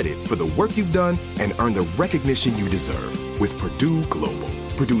credit for the work you've done and earn the recognition you deserve with Purdue Global,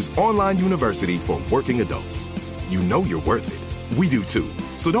 Purdue's online university for working adults. You know you're worth it. We do too.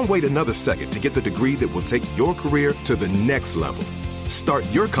 So don't wait another second to get the degree that will take your career to the next level. Start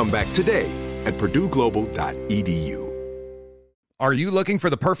your comeback today at purdueglobal.edu. Are you looking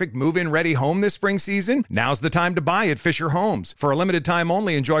for the perfect move-in ready home this spring season? Now's the time to buy at Fisher Homes. For a limited time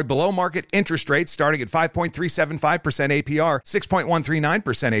only, enjoy below-market interest rates starting at 5.375% APR,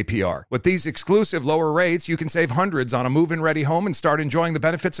 6.139% APR. With these exclusive lower rates, you can save hundreds on a move-in ready home and start enjoying the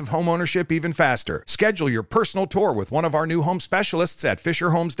benefits of homeownership even faster. Schedule your personal tour with one of our new home specialists at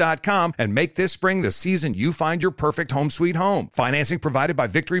FisherHomes.com and make this spring the season you find your perfect home sweet home. Financing provided by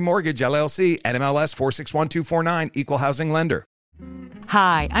Victory Mortgage, LLC, NMLS 461249, Equal Housing Lender.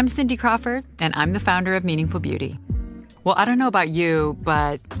 Hi, I'm Cindy Crawford, and I'm the founder of Meaningful Beauty. Well, I don't know about you,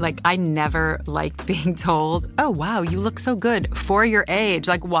 but I never liked being told, oh, wow, you look so good for your age.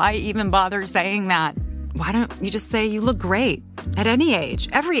 Why even bother saying that? Why don't you just say you look great at any age,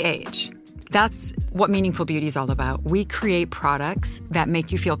 every age? That's what Meaningful Beauty is all about. We create products that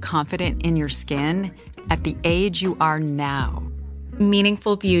make you feel confident in your skin at the age you are now.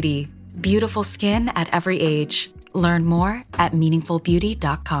 Meaningful Beauty. Beautiful skin at every age. Learn more at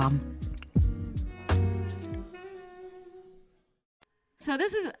meaningfulbeauty.com. So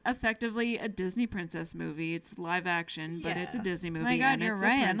this is effectively a Disney princess movie. It's live action, but it's a Disney movie. Oh my God, and you're it's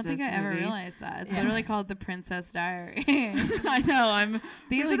right. a I don't think I ever movie. realized that. It's literally called The Princess Diaries. I know.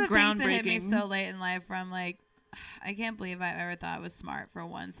 These really are the things that hit me groundbreaking. so late in life where I'm like, I can't believe I ever thought it was smart for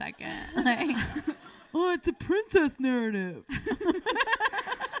 1 second. Oh, it's a princess narrative.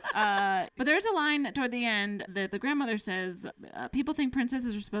 But there's a line toward the end that the grandmother says, people think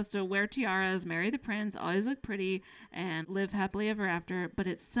princesses are supposed to wear tiaras, marry the prince, always look pretty, and live happily ever after. But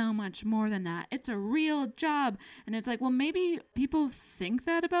it's so much more than that. It's a real job. And it's well, maybe people think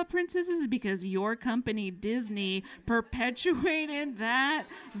that about princesses because your company, Disney, perpetuated that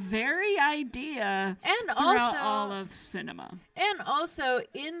very idea and throughout also all of cinema. And also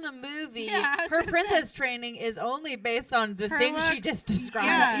in the movie, her princess training is only based on the things she just described.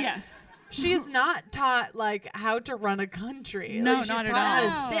 Yeah. Yes. She's not taught how to run a country. No, she's not at taught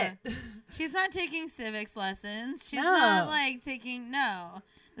all. how to sit. She's not taking civics lessons. She's No. not taking, no.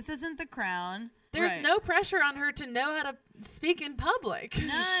 This isn't The Crown. There's no pressure on her to know how to speak in public.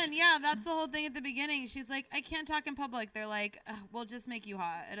 None. Yeah, that's the whole thing at the beginning. She's like, I can't talk in public. They're like, we'll just make you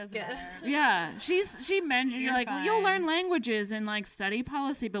hot. It doesn't matter. Yeah, she mentioned You're well, you'll fine. learn languages and study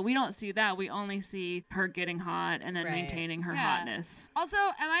policy, but we don't see that. We only see her getting hot and then maintaining her hotness. Also,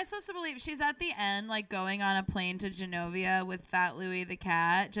 am I supposed to believe she's at the end, going on a plane to Genovia with Fat Louie the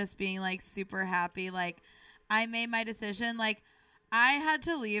cat, just being super happy, I made my decision, I had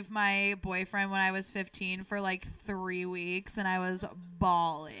to leave my boyfriend when I was 15 for 3 weeks, and I was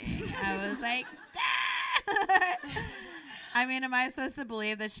bawling. I was like, ah! I mean, am I supposed to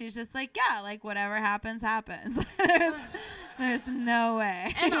believe that she's just whatever happens, happens? There's no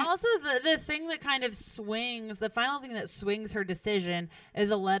way. And also the thing that kind of swings, the final thing that swings her decision is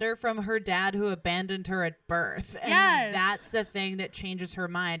a letter from her dad who abandoned her at birth. And that's the thing that changes her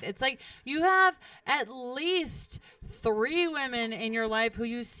mind. It's you have at least 3 women in your life who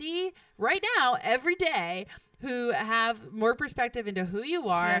you see right now every day who have more perspective into who you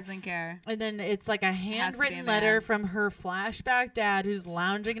are. She doesn't care. And then it's a handwritten letter from her flashback dad who's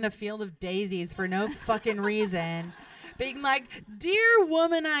lounging in a field of daisies for no fucking reason. Being dear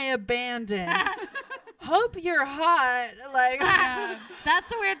woman I abandoned. Hope you're hot. That's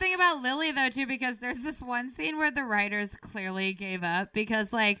the weird thing about Lily, though, too, because there's this one scene where the writers clearly gave up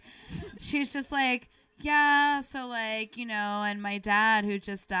because, she's just yeah, so, and my dad who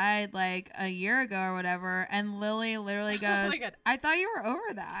just died, a year ago or whatever, and Lily literally goes, Oh my God. I thought you were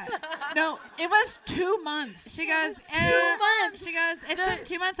over that. No, it was 2 months. She goes, 2 months. She goes, it took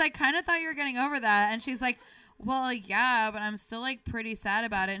 2 months. I kind of thought you were getting over that. And she's like, well, yeah, but I'm still, pretty sad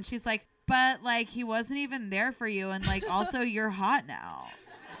about it. And she's like, but, he wasn't even there for you. And, also, you're hot now.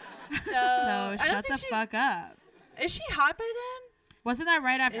 So shut the fuck up. Is she hot by then? Wasn't that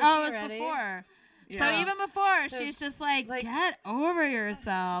right after? Is Oh, she it was ready? before. Yeah. So even before, So she's just it's like, get over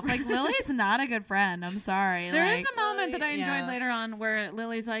yourself. Like, Lily's not a good friend. I'm sorry. There like, is a moment that I enjoyed yeah. later on where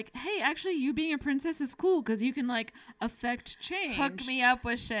Lily's like, hey, actually, you being a princess is cool because you can, like, affect change. hook me up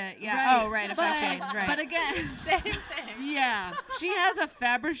with shit. Yeah. Right. Oh, right. Affect change. Right. But again, Same thing. yeah, she has a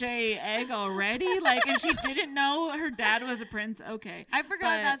Fabergé egg already, like, and she didn't know her dad was a prince. Okay. I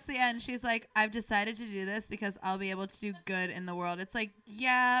forgot that's the end. She's like, I've decided to do this because I'll be able to do good in the world. It's like,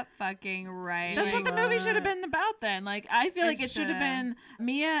 yeah, fucking right. That's what the movie should have been about then. Like, I feel like it should have should've. been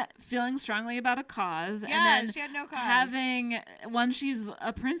Mia feeling strongly about a cause. Yeah, and then she had no cause. having, once she's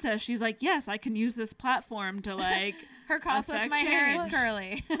a princess, she's like, yes, I can use this platform to, like, Her cause was, affect my hair is change."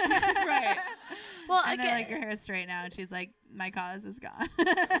 curly. Right. Well, And they're again, like, your hair is straight now. And she's like, my cause is gone.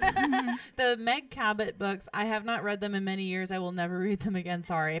 the Meg Cabot books, I have not read them in many years. I will never read them again.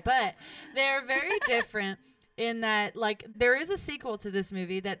 Sorry. But they're very different in that, like, there is a sequel to this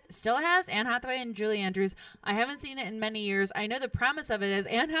movie that still has Anne Hathaway and Julie Andrews. I haven't seen it in many years. I know the premise of it is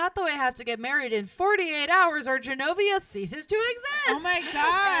Anne Hathaway has to get married in 48 hours or Genovia ceases to exist. Oh my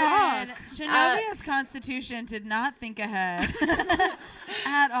God. Genovia's constitution did not think ahead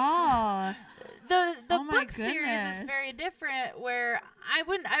at all. The Oh my book series goodness. is very different, where I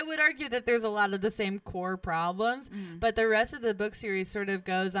would argue that there's a lot of the same core problems, but the rest of the book series sort of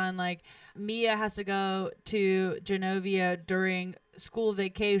goes on, like, Mia has to go to Genovia during school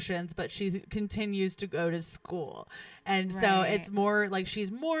vacations, but she continues to go to school. And so Right. it's more like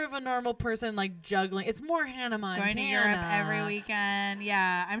she's more of a normal person, like juggling. It's more Hannah Montana. Going to Europe every weekend.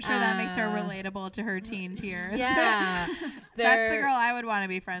 Yeah, I'm sure that makes her relatable to her teen peers. Yeah. That's the girl I would want to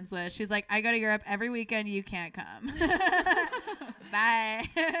be friends with. She's like, I go to Europe every weekend. You can't come. Bye.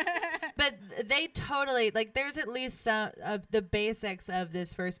 But they totally, like, there's at least some of the basics of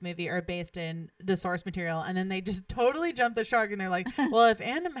this first movie are based in the source material, and then they just totally jump the shark, and they're like, well, if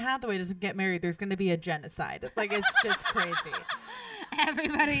Anne Hathaway doesn't get married, there's going to be a genocide. Like, it's just crazy.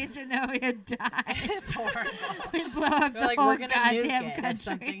 Everybody in Genovia dies. It's horrible. We blow up They're the like, whole we're gonna nuke goddamn it if country.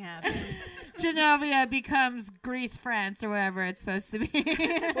 something happens. Genovia becomes Greece, France, or whatever it's supposed to be.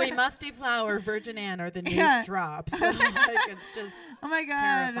 We must deflower Virgin Anne or the nuke Yeah. drops. Like, it's just Oh my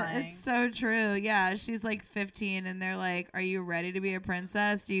God, terrifying. it's so true. Yeah, she's like 15 and they're like, are you ready to be a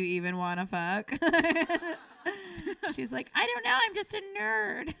princess? Do you even want to fuck? She's like, I don't know. I'm just a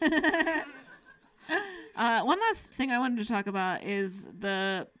nerd. One last thing I wanted to talk about is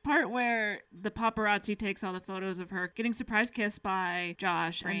the part where the paparazzi takes all the photos of her getting surprise kissed by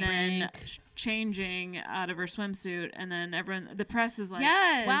Josh and then changing out of her swimsuit, and then the press is like,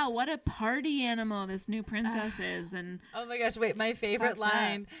 Yes. wow, what a party animal this new princess is. And oh my gosh, wait, my favorite fucked up.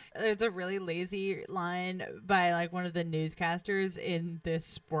 line, there's a really lazy line by, like, one of the newscasters in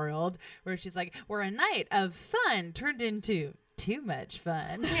this world where she's like, we're a night of fun turned into too much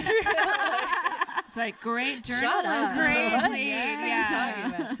fun. it's like, great Shut journalism. up. Great What? lead, Yeah.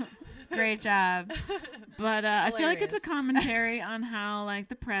 yeah. Great job. But I feel like it's a Hilarious. commentary on how, like,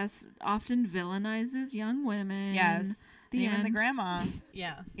 the press often villainizes young women. Yes. The Even the end. grandma.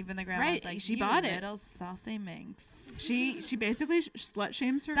 Yeah. Even the grandma's Right, like, she you bought it. little saucy minx. She basically slut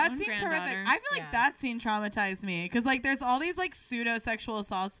shames her That own scene's granddaughter. horrific. I feel like that scene traumatized me because, like, there's all these, like, pseudo-sexual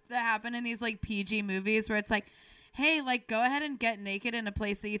assaults that happen in these, like, PG movies where it's like, hey, like, go ahead and get naked in a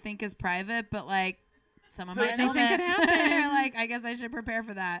place that you think is private, but, like, someone might film Anything it. could happen. Like, I guess I should prepare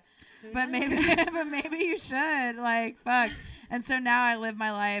for that. But maybe you should. Like, fuck. And so now I live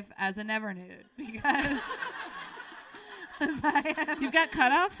my life as a never nude because You've got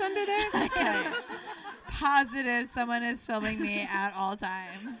cutoffs under there? I am positive someone is filming me at all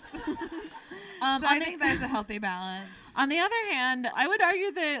times. So I think that's a healthy balance. On the other hand, I would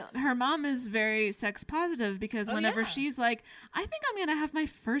argue that her mom is very sex positive because whenever yeah. she's like, I think I'm going to have my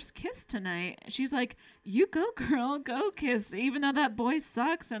first kiss tonight, she's like, you go, girl, go kiss, even though that boy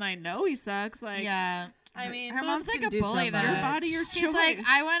sucks and I know he sucks. Like, yeah. I mean, her mom's like can a do bully so though. much. Your body, your She's choice. like,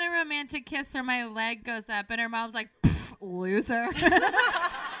 I want a romantic kiss or my leg goes up. And her mom's like, "Pff, loser.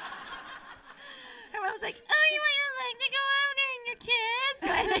 Her mom's like, oh, you want your leg to go out during your kiss?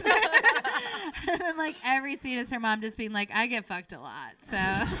 And then, like, every scene is her mom just being like, I get fucked a lot. So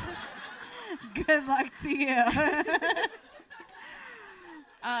good luck to you.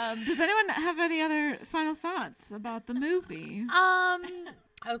 Does anyone have any other final thoughts about the movie?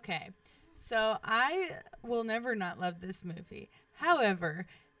 Okay. So I will never not love this movie. However,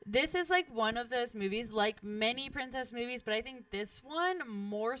 this is like one of those movies, like many princess movies, but I think this one,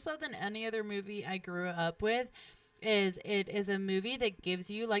 more so than any other movie I grew up with, is a movie that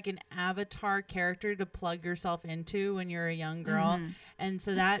gives you like an avatar character to plug yourself into when you're a young girl. Mhm. And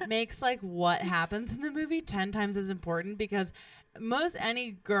so that makes like what happens in the movie 10 times as important because most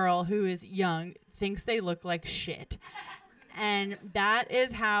any girl who is young thinks they look like shit. And that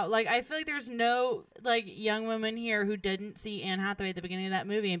is how, like, I feel like there's no, like, young woman here who didn't see Anne Hathaway at the beginning of that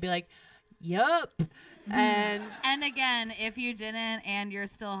movie and be like, yup. And again, if you didn't and you're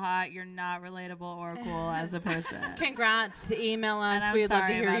still hot, you're not relatable or cool as a person. Congrats. Email us. We'd love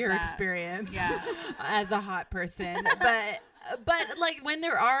to hear your experience as a hot person. But like when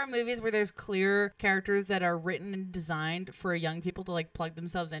there are movies where there's clear characters that are written and designed for young people to like plug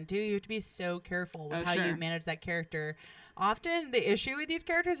themselves into, you have to be so careful with how you manage that character. Often the issue with these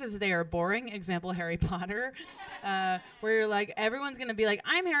characters is they are boring. Example, Harry Potter, where you're like, everyone's going to be like,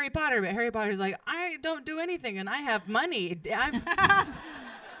 I'm Harry Potter, but Harry Potter's like, I don't do anything and I have money. I'm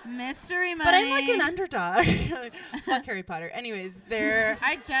mystery money. But I'm like an underdog. Fuck Harry Potter. Anyways,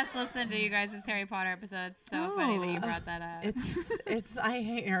 I just listened to you guys' Harry Potter episode. It's so funny that you brought that up. It's I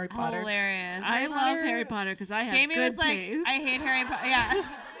hate Harry Potter. Hilarious. I love Harry Potter because I have Jamie good was like, taste. I hate Harry Potter. Yeah.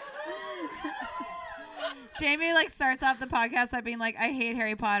 Jamie like starts off the podcast by being like, I hate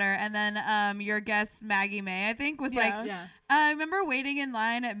Harry Potter, and then your guest Maggie May, I think, was I remember waiting in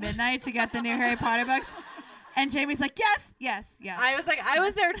line at midnight to get the new Harry Potter books, and Jamie's like, yes. I was like, I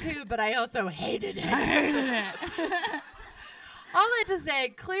was there too, but I also hated it. I hated it. All that to say,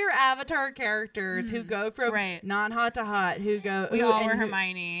 clear Avatar characters who go from not hot to hot, who go. We all were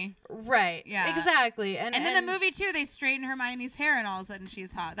Hermione. Right. Yeah. Exactly. And in the movie too, they straighten Hermione's hair, and all of a sudden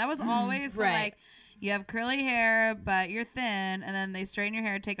she's hot. That was always the like. You have curly hair, but you're thin, and then they straighten your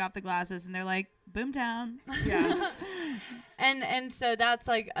hair, take off the glasses, and they're like, boomtown. Yeah. and so that's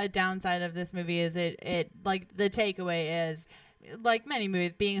like a downside of this movie is it like the takeaway is like many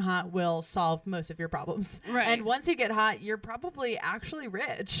movies, being hot will solve most of your problems. Right. And once you get hot, you're probably actually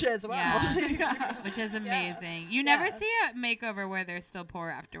rich as well. Yeah. Which is amazing. You never see a makeover where they're still poor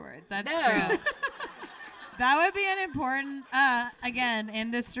afterwards. That's true. That would be an important, again,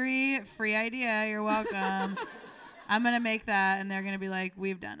 industry, free idea. You're welcome. I'm going to make that, and they're going to be like,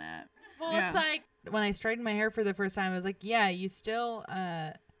 we've done it. Well, it's like when I straightened my hair for the first time, I was like, yeah, you still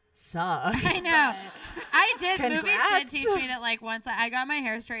suck. I know. I did. Congrats. Movies did teach me that, like, once I got my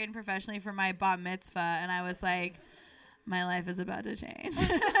hair straightened professionally for my bat mitzvah, and I was like, my life is about to change.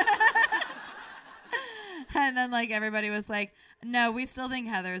 And then, like, everybody was like, no, we still think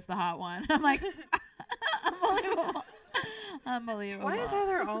Heather's the hot one. I'm like, Unbelievable. Why is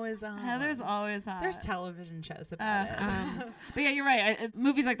Heather always on? Heather's always hot. There's television shows about it. But yeah, you're right.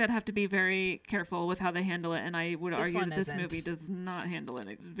 Movies like that have to be very careful with how they handle it, and I would argue that this movie does not handle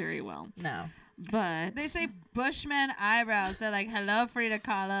it very well. No. But they say Bushman eyebrows. They're like, hello, Frida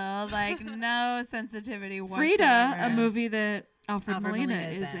Kahlo. Like, no sensitivity whatsoever. Frida, a movie that Alfred Molina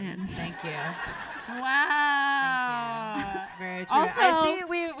is in. Thank you. Wow. That's very true. Also, I see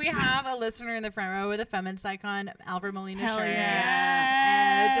we have a listener in the front row with a feminist icon, Alfred Molina shirt.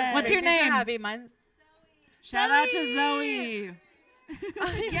 Yeah. What's your name? So happy. Mine. Shout out to Zoe.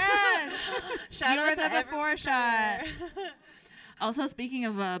 Yes. Shout you out were to the before shot. Also, speaking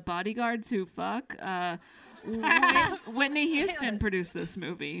of bodyguards who fuck, Whitney Houston produced this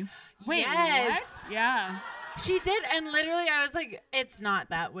movie. Wait, yes. what? Yeah. She did, and literally I was like, it's not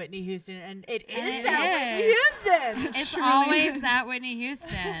that Whitney Houston, and it is it that is. Whitney Houston. It's always that Whitney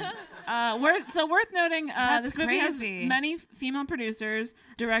Houston. Worth noting, this movie crazy. has many female producers,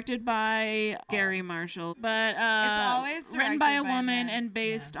 directed by Gary Marshall, but it's always written by a directed by woman men. and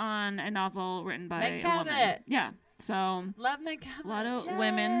based on a novel written by Meg a woman. Cabot. Yeah. So Love Meg Cabot. a lot of Yay.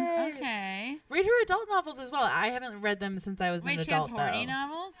 women. Okay. Read her adult novels as well. I haven't read them since I was Wait, an she has adult. horny though.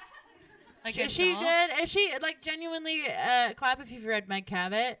 novels? Like Is she adult? good? Is she like genuinely? Clap if you've read Meg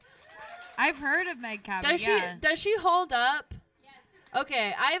Cabot. I've heard of Meg Cabot. Does she hold up?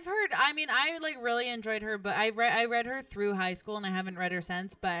 Okay, I've heard. I mean, I like really enjoyed her, but I read her through high school, and I haven't read her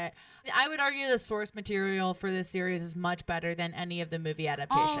since. But I would argue the source material for this series is much better than any of the movie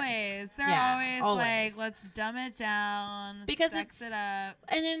adaptations. They're always like, let's dumb it down, because sex it up.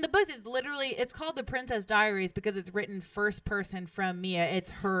 And in the books, it's called The Princess Diaries because it's written first person from Mia. It's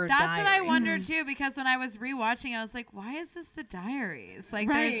her. That's diaries. what I wondered too, because when I was rewatching, I was like, why is this the Diaries? Like,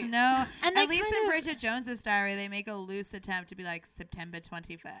 Right. there's no. And at they least kind in of- Bridget Jones's diary, they make a loose attempt to be like September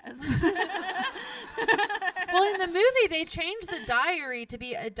 21st. Well, in the movie, they changed the diary to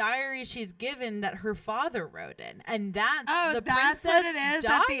be a diary she's given that her father wrote in, and that's the that's princess what it is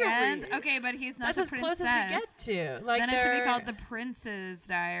diary. at the end. Okay, but he's not That's the as princess. close as we get to. Like then it should be they're- called the Prince's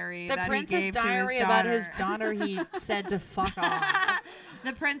Diary. The that Princess he gave Diary to his about daughter. his daughter he said to fuck off.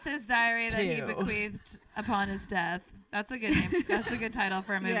 The Prince's Diary that he Two. bequeathed upon his death. That's a good name. That's a good title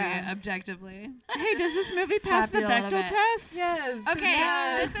for a movie, Yeah. objectively. Hey, does this movie pass Slap the you a little Bechdel bit. test? Yes. Okay, it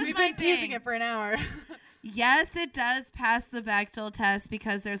does. this is We've my been teasing thing. it for an hour. Yes, it does pass the Bechdel test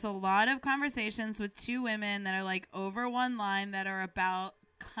because there's a lot of conversations with two women that are like over one line that are about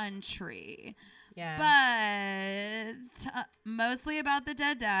country. Yeah. But mostly about the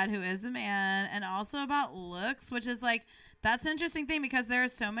dead dad, who is the man, and also about looks, which is like, that's an interesting thing because there are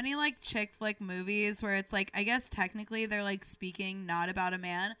so many like chick flick movies where it's like, I guess technically they're like speaking not about a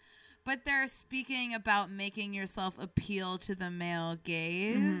man, but they're speaking about making yourself appeal to the male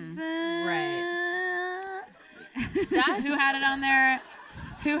gaze. Right. Who had it on their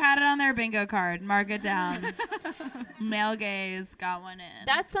Who had it on their bingo card? Mark it down. Male gaze, got one in.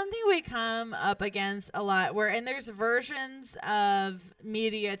 That's something we come up against a lot and there's versions of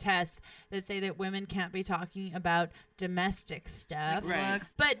media tests that say that women can't be talking about domestic stuff. Right.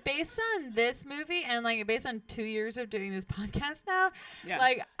 But based on this movie and like based on 2 years of doing this podcast now, Yeah.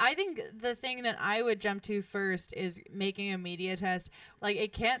 like I think the thing that I would jump to first is making a media test. Like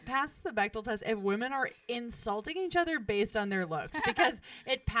it can't pass the Bechdel test if women are insulting each other based on their looks because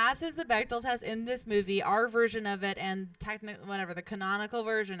it passes the Bechdel test in this movie, our version of it and the canonical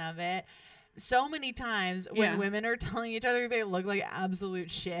version of it. So many times when women are telling each other they look like absolute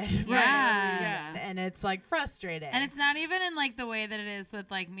shit. Yeah. And it's like frustrating. And it's not even in like the way that it is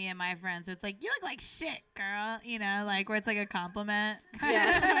with like me and my friends. It's like, you look like shit, girl. You know, like where it's like a compliment.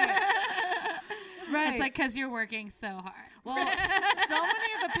 Yeah. Right. It's like because you're working so hard. Well, so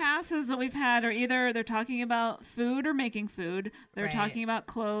many of the passes that we've had are either they're talking about food or making food. They're Right. talking about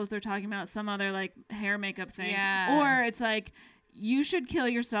clothes. They're talking about some other like hair makeup thing. Yeah. Or it's like, you should kill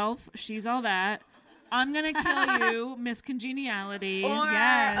yourself. She's all that. I'm going to kill you. Miss Congeniality. Or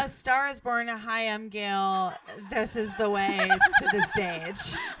A Star is Born. Hi, I'm Gail. This is the way to the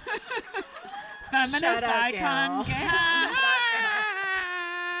stage. Feminist Shut up, icon Gail. Gail.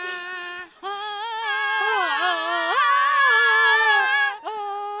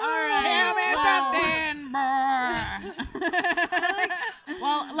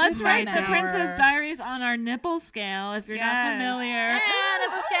 Well, let's rate the Princess Diaries on our nipple scale. If you're not familiar,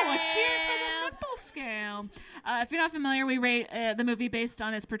 nipple scale. Cheer for the nipple scale. If you're not familiar, we rate the movie based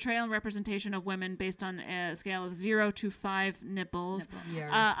on its portrayal and representation of women based on a scale of 0 to 5 nipples.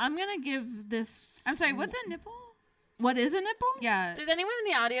 I'm gonna give this. I'm sorry. What's a nipple? What is a nipple? Yeah. Does anyone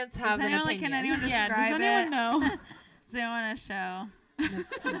in the audience have an opinion? Can anyone describe does anyone know? Does anyone want to show? Does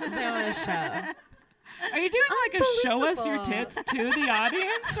anyone want to show? Are you doing like a show us your tits to the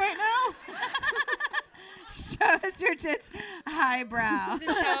audience right now? Show us your tits highbrow.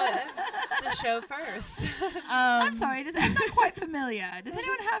 It's a show first. I'm sorry. I'm not quite familiar. Does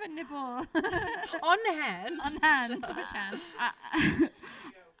anyone have a nipple on hand? On hand. Which hand?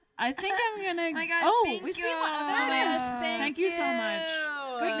 I think I'm gonna. My God, oh, thank we you. see one. There it is. Thank you so much.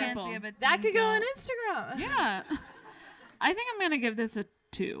 Good nipple. But that could go on Instagram. Yeah. I think I'm gonna give this a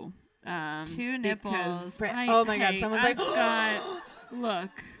 2. 2 nipples. Oh my God! Someone's like,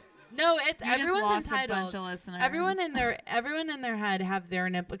 look. No, it's you everyone's just lost entitled. a bunch of listeners. Everyone in their head have their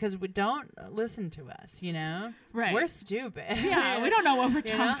nipple because we don't listen to us. You know, right? We're stupid. Yeah, we don't know what we're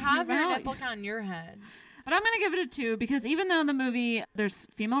talking about. Have your nipple count in your head. But I'm going to give it a 2 because even though in the movie there's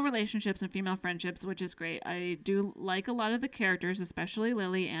female relationships and female friendships, which is great, I do like a lot of the characters, especially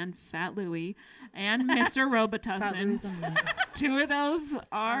Lily and Fat Louie and Mr. Robitussin. 2 of those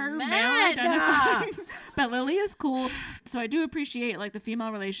are male identifying. But Lily is cool. So I do appreciate like the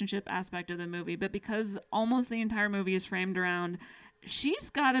female relationship aspect of the movie. But because almost the entire movie is framed around she's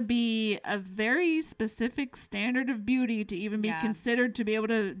got to be a very specific standard of beauty to even be considered to be able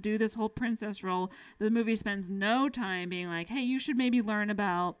to do this whole princess role. The movie spends no time being like, hey, you should maybe learn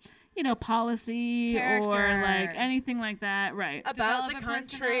about, you know, policy or like anything like that. Right. About the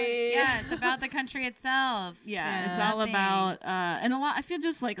country. Yes, about the country itself. Yeah, it's all about, and I feel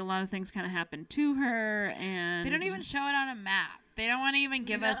just like a lot of things kind of happen to her and. They don't even show it on a map. They don't want to even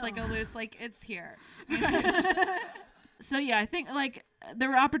give us like a loose, like, it's here. So yeah, I think like there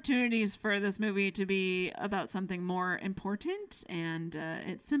were opportunities for this movie to be about something more important, and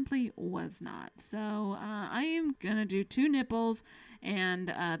it simply was not. So I am gonna do 2 nipples,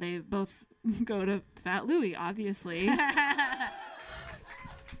 and they both go to Fat Louie, obviously.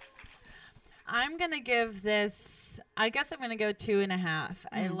 I'm gonna give this. I guess I'm gonna go 2.5.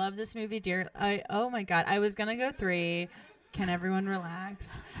 I love this movie, dear. Oh my God, I was gonna go 3. Can everyone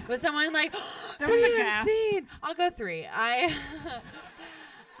relax? Was someone like, there was a gasp. I'll go 3. I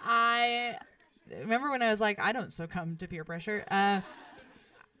remember when I was like, I don't succumb to peer pressure. I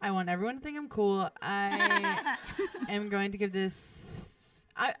want everyone to think I'm cool. I am going to give this.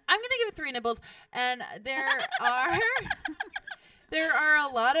 I'm going to give it 3 nipples, and there are There are a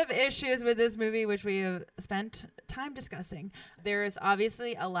lot of issues with this movie, which we have spent time discussing. There is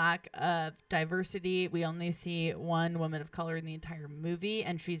obviously a lack of diversity. We only see one woman of color in the entire movie,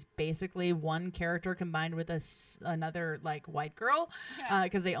 and she's basically one character combined with another like white girl,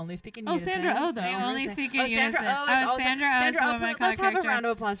 because they only speak in unison. Sandra Oh, though. They only speak in unison. Sandra Oh, Sandra Oh is the woman of color Let's have character. a round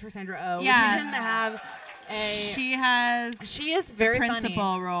of applause for Sandra Oh. Yeah. She didn't have She is very principal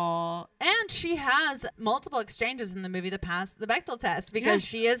funny. role, and she has multiple exchanges in the movie that pass the Bechdel test because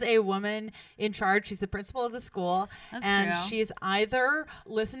she is a woman in charge. She's the principal of the school. That's and true. she's either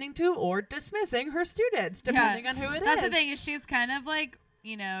listening to or dismissing her students, depending on who it is. That's the thing, is she's kind of like,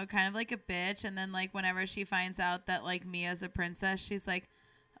 you know, kind of like a bitch, and then like whenever she finds out that like Mia's a princess, she's like,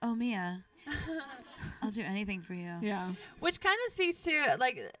 oh, Mia, I'll do anything for you. Yeah. Which kind of speaks to,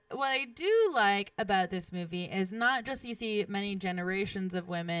 like, what I do like about this movie is not just you see many generations of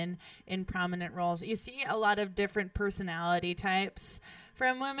women in prominent roles. You see a lot of different personality types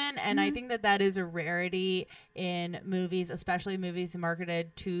from women, and I think that that is a rarity in movies, especially movies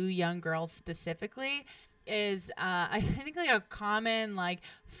marketed to young girls specifically. Is I think like a common like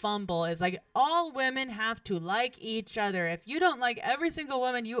fumble is like all women have to like each other. If you don't like every single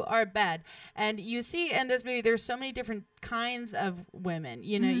woman, you are bad. And you see in this movie there's so many different kinds of women.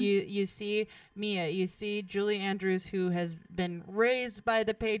 You know, you see Mia, you see Julie Andrews, who has been raised by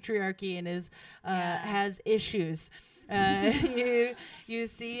the patriarchy and is has issues. You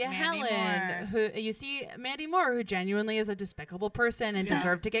see Helen, who you see Mandy Moore, who genuinely is a despicable person and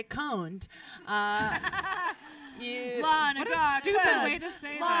deserved to get coned. Lana What a got stupid coned. way to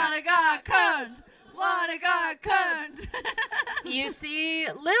say Lana got coned. Lana got coned. You see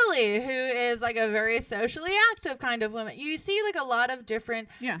Lily, who is like a very socially active kind of woman. You see like a lot of different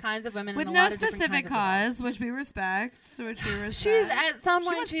kinds of women With and a no lot of different specific kinds of cause, which we respect. She's at some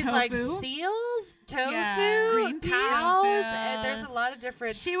point she's tofu. like seals, tofu, Green peas. cows. Tofu. And there's a lot of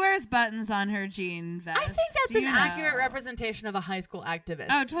different. She wears buttons on her jean vest. I think that's an accurate representation of a high school activist.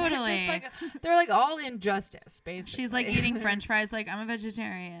 Oh, totally. They're like all injustice, basically. She's like eating French fries. Like, I'm a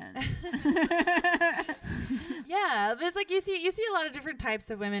vegetarian. Yeah, but it's like you see a lot of different types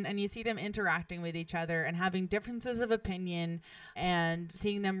of women, and you see them interacting with each other and having differences of opinion, and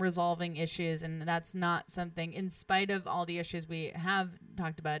seeing them resolving issues. And that's not something, in spite of all the issues we have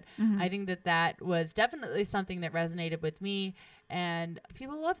talked about, I think that was definitely something that resonated with me. And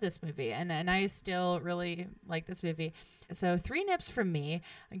people love this movie, and I still really like this movie. So 3 nips from me.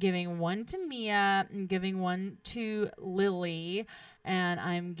 I'm giving 1 to Mia, I'm giving 1 to Lily, and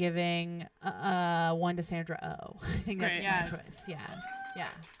I'm giving 1 to Sandra Oh. I think that's my choice. Yeah.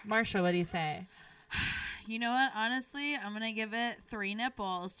 Marcia, what do you say? You know what? Honestly, I'm going to give it 3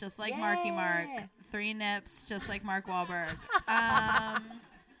 nipples, just like Marky Mark. 3 nips, just like Mark Wahlberg.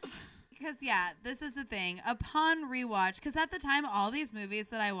 Because, this is the thing. Upon rewatch, because at the time, all these movies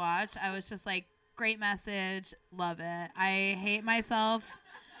that I watched, I was just like, great message, love it. I hate myself,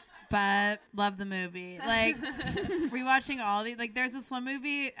 but love the movie. Like, rewatching all these, like, there's this one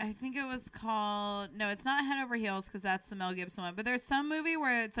movie, I think it was called, no, it's not Head Over Heels, because that's the Mel Gibson one, but there's some movie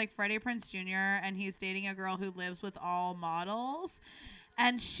where it's like Freddie Prinze Jr., and he's dating a girl who lives with all models.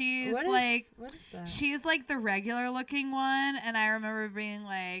 And she's what is that? She's like the regular looking one. And I remember being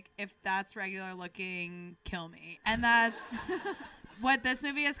like, if that's regular looking, kill me. And that's what this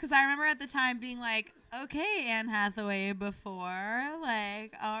movie is. Because I remember at the time being like, okay, Anne Hathaway before.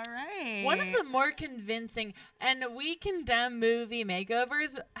 Like, all right. One of the more convincing, and we condemn movie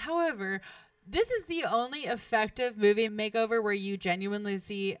makeovers. However, this is the only effective movie makeover where you genuinely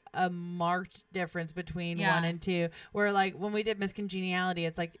see a marked difference between 1 and 2. Where, like, when we did Miss Congeniality,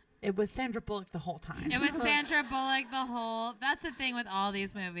 it's like, it was Sandra Bullock the whole time. It was Sandra Bullock the whole... That's the thing with all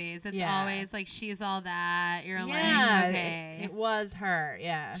these movies. It's always like, she's all that. You're like, okay. It was her,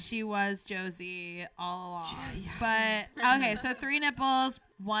 She was Josie all along. But, okay, so 3 nipples.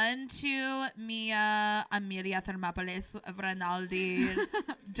 1 to Mia, Amelia Thermopolis, Rinaldi,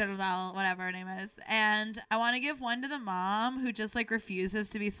 Geraldal, whatever her name is. And I want to give 1 to the mom, who just like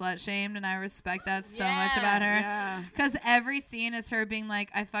refuses to be slut shamed, and I respect that so much about her. Because every scene is her being like,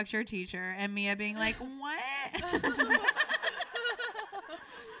 I fucked your teacher, and Mia being like, what?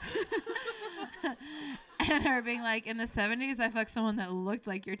 And her being like, in the 70s, I fucked someone that looked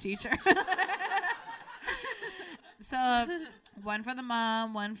like your teacher. So one for the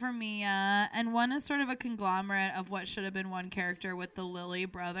mom, one for Mia, and one is sort of a conglomerate of what should have been one character with the Lily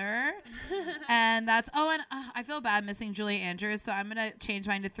brother. And that's, I feel bad missing Julie Andrews, so I'm going to change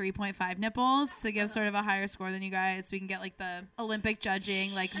mine to 3.5 nipples to give sort of a higher score than you guys. We can get like the Olympic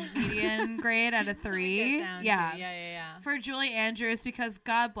judging, like median grade at a 3. Yeah. For Julie Andrews, because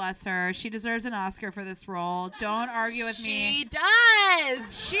God bless her, she deserves an Oscar for this role. Don't argue with me. She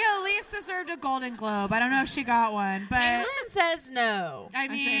does. She at least deserved a Golden Globe. I don't know if she got one, but Caitlin says no. I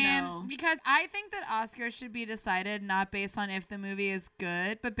mean, say no. because I think that Oscars should be decided not based on if the movie is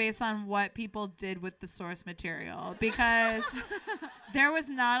good, but based on what people did with the source material. Because there was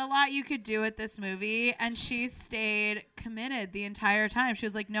not a lot you could do with this movie, and she stayed committed the entire time. She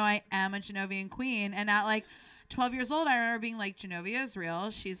was like, no, I am a Genovian queen. And at like 12 years old, I remember being like, Genovia is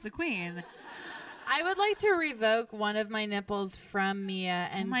real. She's the queen. I would like to revoke one of my nipples from Mia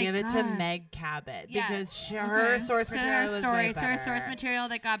and give it to Meg Cabot because her source material is way better. It's her source material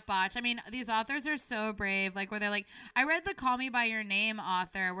that got botched. I mean, these authors are so brave. Like, where they're like, I read the Call Me By Your Name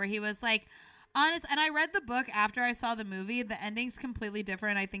author where he was like, honest, and I read the book after I saw the movie. The ending's completely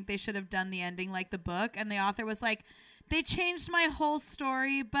different. I think they should have done the ending like the book. And the author was like, they changed my whole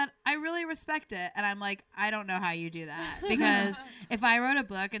story, but I really respect it. And I'm like, I don't know how you do that. Because if I wrote a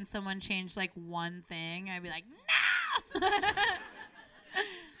book and someone changed like one thing, I'd be like, no!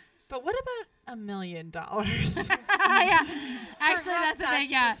 But what about $1 million? Yeah. Actually, that's the thing.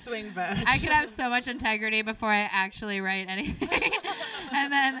 Yeah. The swing vote. I could have so much integrity before I actually write anything.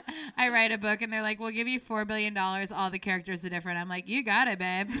 And then I write a book and they're like, we'll give you $4 billion. All the characters are different. I'm like, you got it,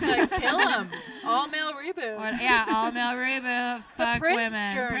 babe. Like, kill them. All male reboot. All male reboot. Fuck Prince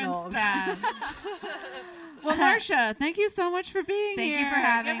women. Journals. Well, Marcia, thank you so much for being here. Thank you for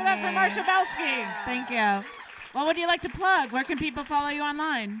having me. Give it up for Marcia Belsky. Thank you. Well, what do you like to plug? Where can people follow you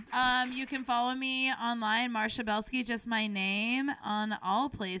online? You can follow me online, Marcia Belsky, just my name, on all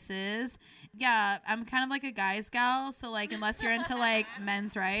places. Yeah, I'm kind of like a guy's gal, so like unless you're into like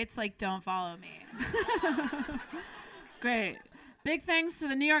men's rights, like don't follow me. Great. Big thanks to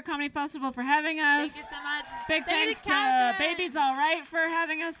the New York Comedy Festival for having us. Thank you so much. Big thanks to Baby's All Right for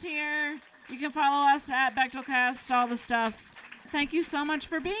having us here. You can follow us at Bechtelcast, all the stuff. Thank you so much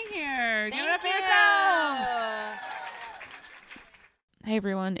for being here. Give it up for yourselves. Hey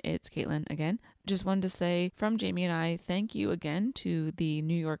everyone, it's Caitlin again. Just wanted to say from Jamie and I, thank you again to the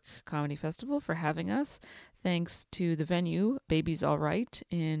New York Comedy Festival for having us. Thanks to the venue, Baby's All Right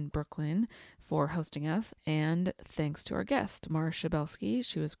in Brooklyn, for hosting us. And thanks to our guest, Marcia Belsky.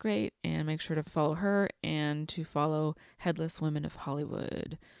 She was great. And make sure to follow her and to follow Headless Women of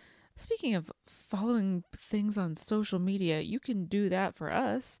Hollywood. Speaking of following things on social media, you can do that for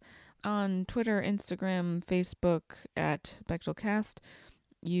us on Twitter, Instagram, Facebook at Bechtelcast.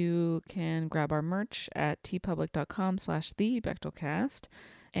 You can grab our merch at tpublic.com/thebechtelcast.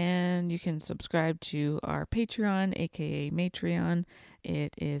 And you can subscribe to our Patreon, aka Matreon.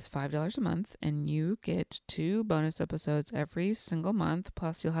 It is $5 a month, and you get 2 bonus episodes every single month.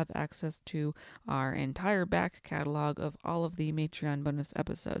 Plus, you'll have access to our entire back catalog of all of the Matreon bonus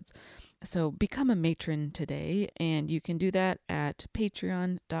episodes. So become a matron today, and you can do that at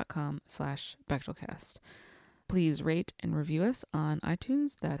patreon.com/Bechtelcast. Please rate and review us on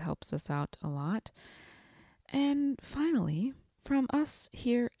iTunes. That helps us out a lot. And finally, from us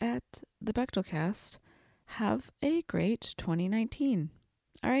here at the Bechtelcast, have a great 2019.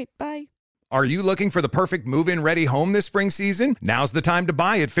 All right, bye. Are you looking for the perfect move-in ready home this spring season? Now's the time to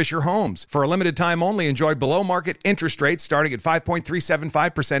buy at Fisher Homes. For a limited time only, enjoy below-market interest rates starting at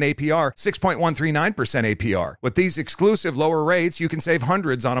 5.375% APR, 6.139% APR. With these exclusive lower rates, you can save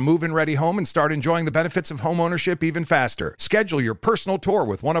hundreds on a move-in ready home and start enjoying the benefits of homeownership even faster. Schedule your personal tour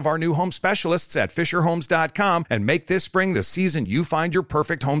with one of our new home specialists at FisherHomes.com and make this spring the season you find your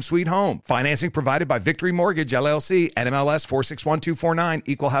perfect home sweet home. Financing provided by Victory Mortgage, LLC, NMLS 461249,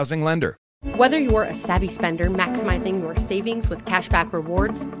 Equal Housing Lender. Whether you're a savvy spender maximizing your savings with cashback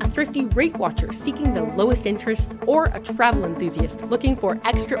rewards, a thrifty rate watcher seeking the lowest interest, or a travel enthusiast looking for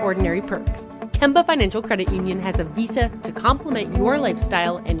extraordinary perks, Kemba Financial Credit Union has a visa to complement your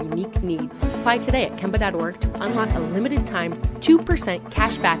lifestyle and unique needs. Apply today at Kemba.org to unlock a limited time 2%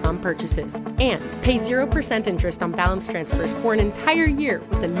 cash back on purchases and pay 0% interest on balance transfers for an entire year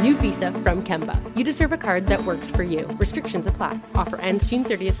with a new visa from Kemba. You deserve a card that works for you. Restrictions apply. Offer ends June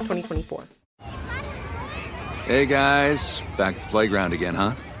 30th, 2024. Hey guys, back at the playground again,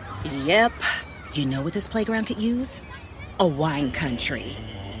 huh? Yep. You know what this playground could use? A wine country.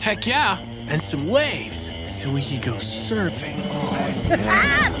 Heck yeah, and some waves so we could go surfing. Oh,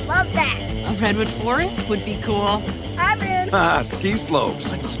 yeah. Love that. A redwood forest would be cool. I'm in. Ski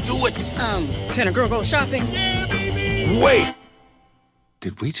slopes. Let's do it. Can a girl go shopping? Yeah, baby. Wait!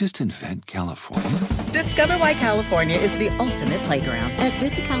 Did we just invent California? Discover why California is the ultimate playground at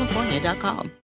visitcalifornia.com.